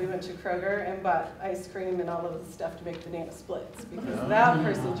staff, we went to Kroger and bought ice cream and all of the stuff to make banana splits, because that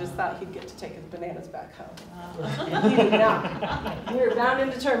person just thought he'd get to take his bananas back home. And he did not. We were bound and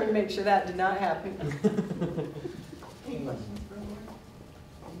determined to make sure that did not happen.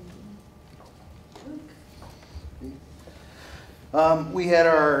 We had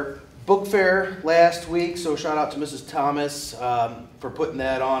our book fair last week, so shout out to Mrs. Thomas for putting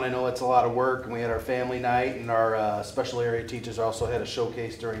that on. I know it's a lot of work, and we had our family night, and our special area teachers also had a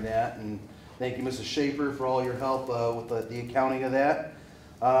showcase during that. And thank you, Mrs. Schaefer, for all your help with the accounting of that.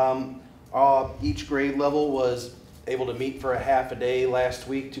 Each grade level was able to meet for a half a day last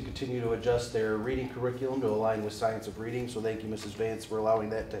week to continue to adjust their reading curriculum to align with Science of Reading, so thank you, Mrs. Vance, for allowing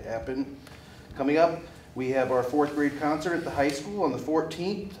that to happen. Coming up, we have our 4th grade concert at the high school on the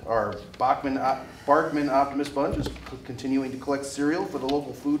 14th. Our Barkman Optimus Bunch is continuing to collect cereal for the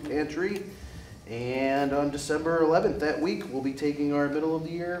local food pantry. And on December 11th, that week, we'll be taking our middle of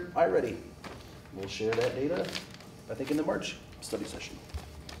the year iReady. We'll share that data, I think, in the March study session.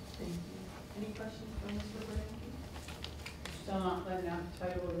 Thank you. Any questions for Mr. Bernanke? Still not letting out the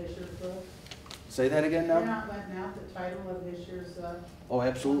title of this year's book? Say that again now? You're not letting out the title of this year's Oh,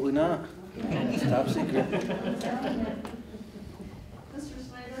 absolutely not. It's top secret. Mr.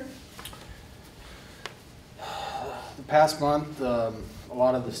 Snyder? The past month, a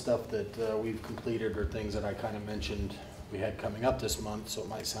lot of the stuff that we've completed are things that I kind of mentioned we had coming up this month, so it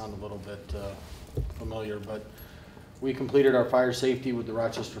might sound a little bit familiar, but we completed our fire safety with the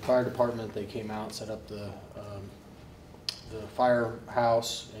Rochester Fire Department. They came out, set up the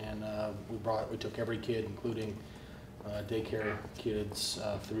firehouse, and we took every kid, including daycare kids,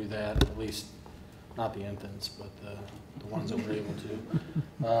 through that, at least not the infants, but the ones that were able to.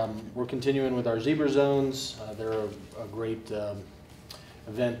 We're continuing with our zebra zones. They're a great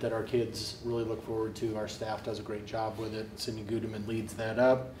event that our kids really look forward to. Our staff does a great job with it. Cindy Gudeman leads that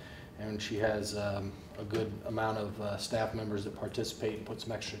up, and she has a good amount of staff members that participate and put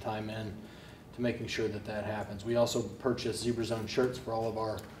some extra time in to making sure that that happens. We also purchased Zebra Zone shirts for all of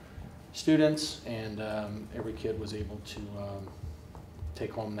our students, and every kid was able to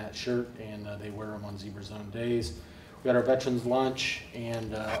take home that shirt, and they wear them on Zebra Zone days. We had our Veterans Lunch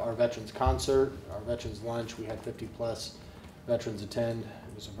and our Veterans Concert. Our Veterans Lunch, we had 50+ veterans attend.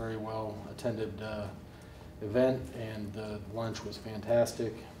 It was a very well attended event, and the lunch was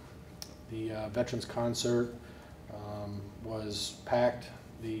fantastic. The Veterans Concert was packed.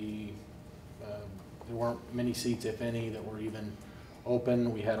 There weren't many seats, if any, that were even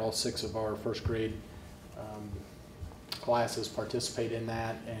open. We had all 6 of our first grade classes participate in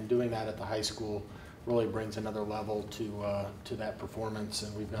that, and doing that at the high school really brings another level to that performance,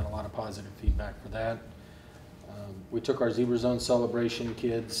 and we've got a lot of positive feedback for that. We took our Zebra Zone celebration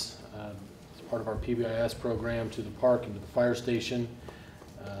kids as part of our PBIS program to the park and to the fire station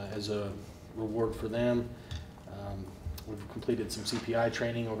as a reward for them. We've completed some CPI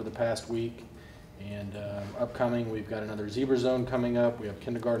training over the past week, and upcoming we've got another Zebra Zone coming up. We have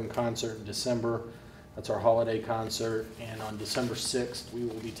kindergarten concert in December. That's our holiday concert, and on December 6th we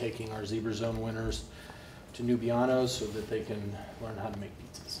will be taking our Zebra Zone winners to Nubianos so that they can learn how to make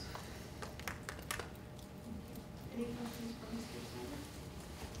pizzas. Any questions for Mr. Snyder?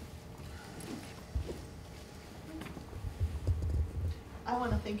 I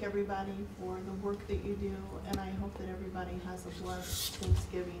want to thank everybody for the work that you do, and I hope that everybody has a blessed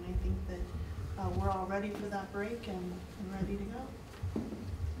Thanksgiving. I think that we're all ready for that break and ready to go.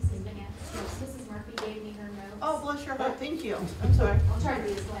 Mrs. Vance, Mrs. Murphy gave me her notes. Oh, bless your heart, thank you. I'm sorry. I'll try to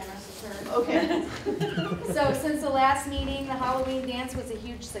be as glamorous as her. Okay. So since the last meeting, the Halloween dance was a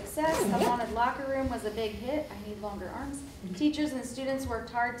huge success. The haunted locker room was a big hit. I need longer arms. Teachers and students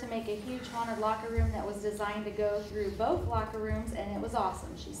worked hard to make a huge haunted locker room that was designed to go through both locker rooms, and it was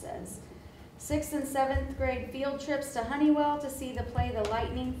awesome, she says. 6th and 7th grade field trips to Honeywell to see the play The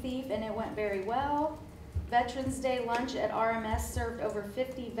Lightning Thief, and it went very well. Veterans Day lunch at RMS served over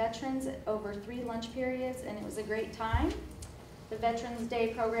 50 veterans over 3 lunch periods, and it was a great time. The Veterans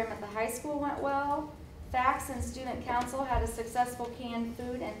Day program at the high school went well. FACS and Student Council had a successful canned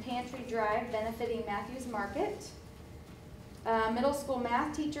food and pantry drive benefiting Matthews Market. Middle school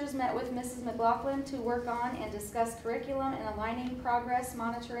math teachers met with Mrs. McLaughlin to work on and discuss curriculum and aligning progress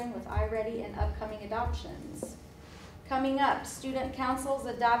monitoring with iReady and upcoming adoptions. Coming up, student councils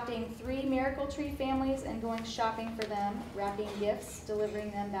adopting 3 Miracle Tree families and going shopping for them, wrapping gifts, delivering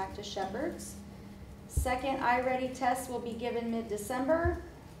them back to shepherds. Second iReady test will be given mid-December,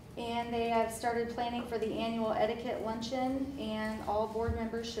 and they have started planning for the annual etiquette luncheon, and all board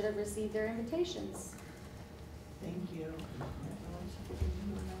members should have received their invitations. Thank you.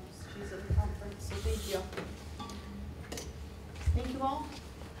 She's at the conference, so thank you. Thank you all.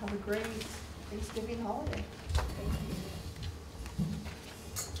 Have a great Thanksgiving holiday. Thank you.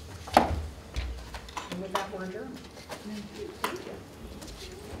 And with that, we're adjourned. Thank you.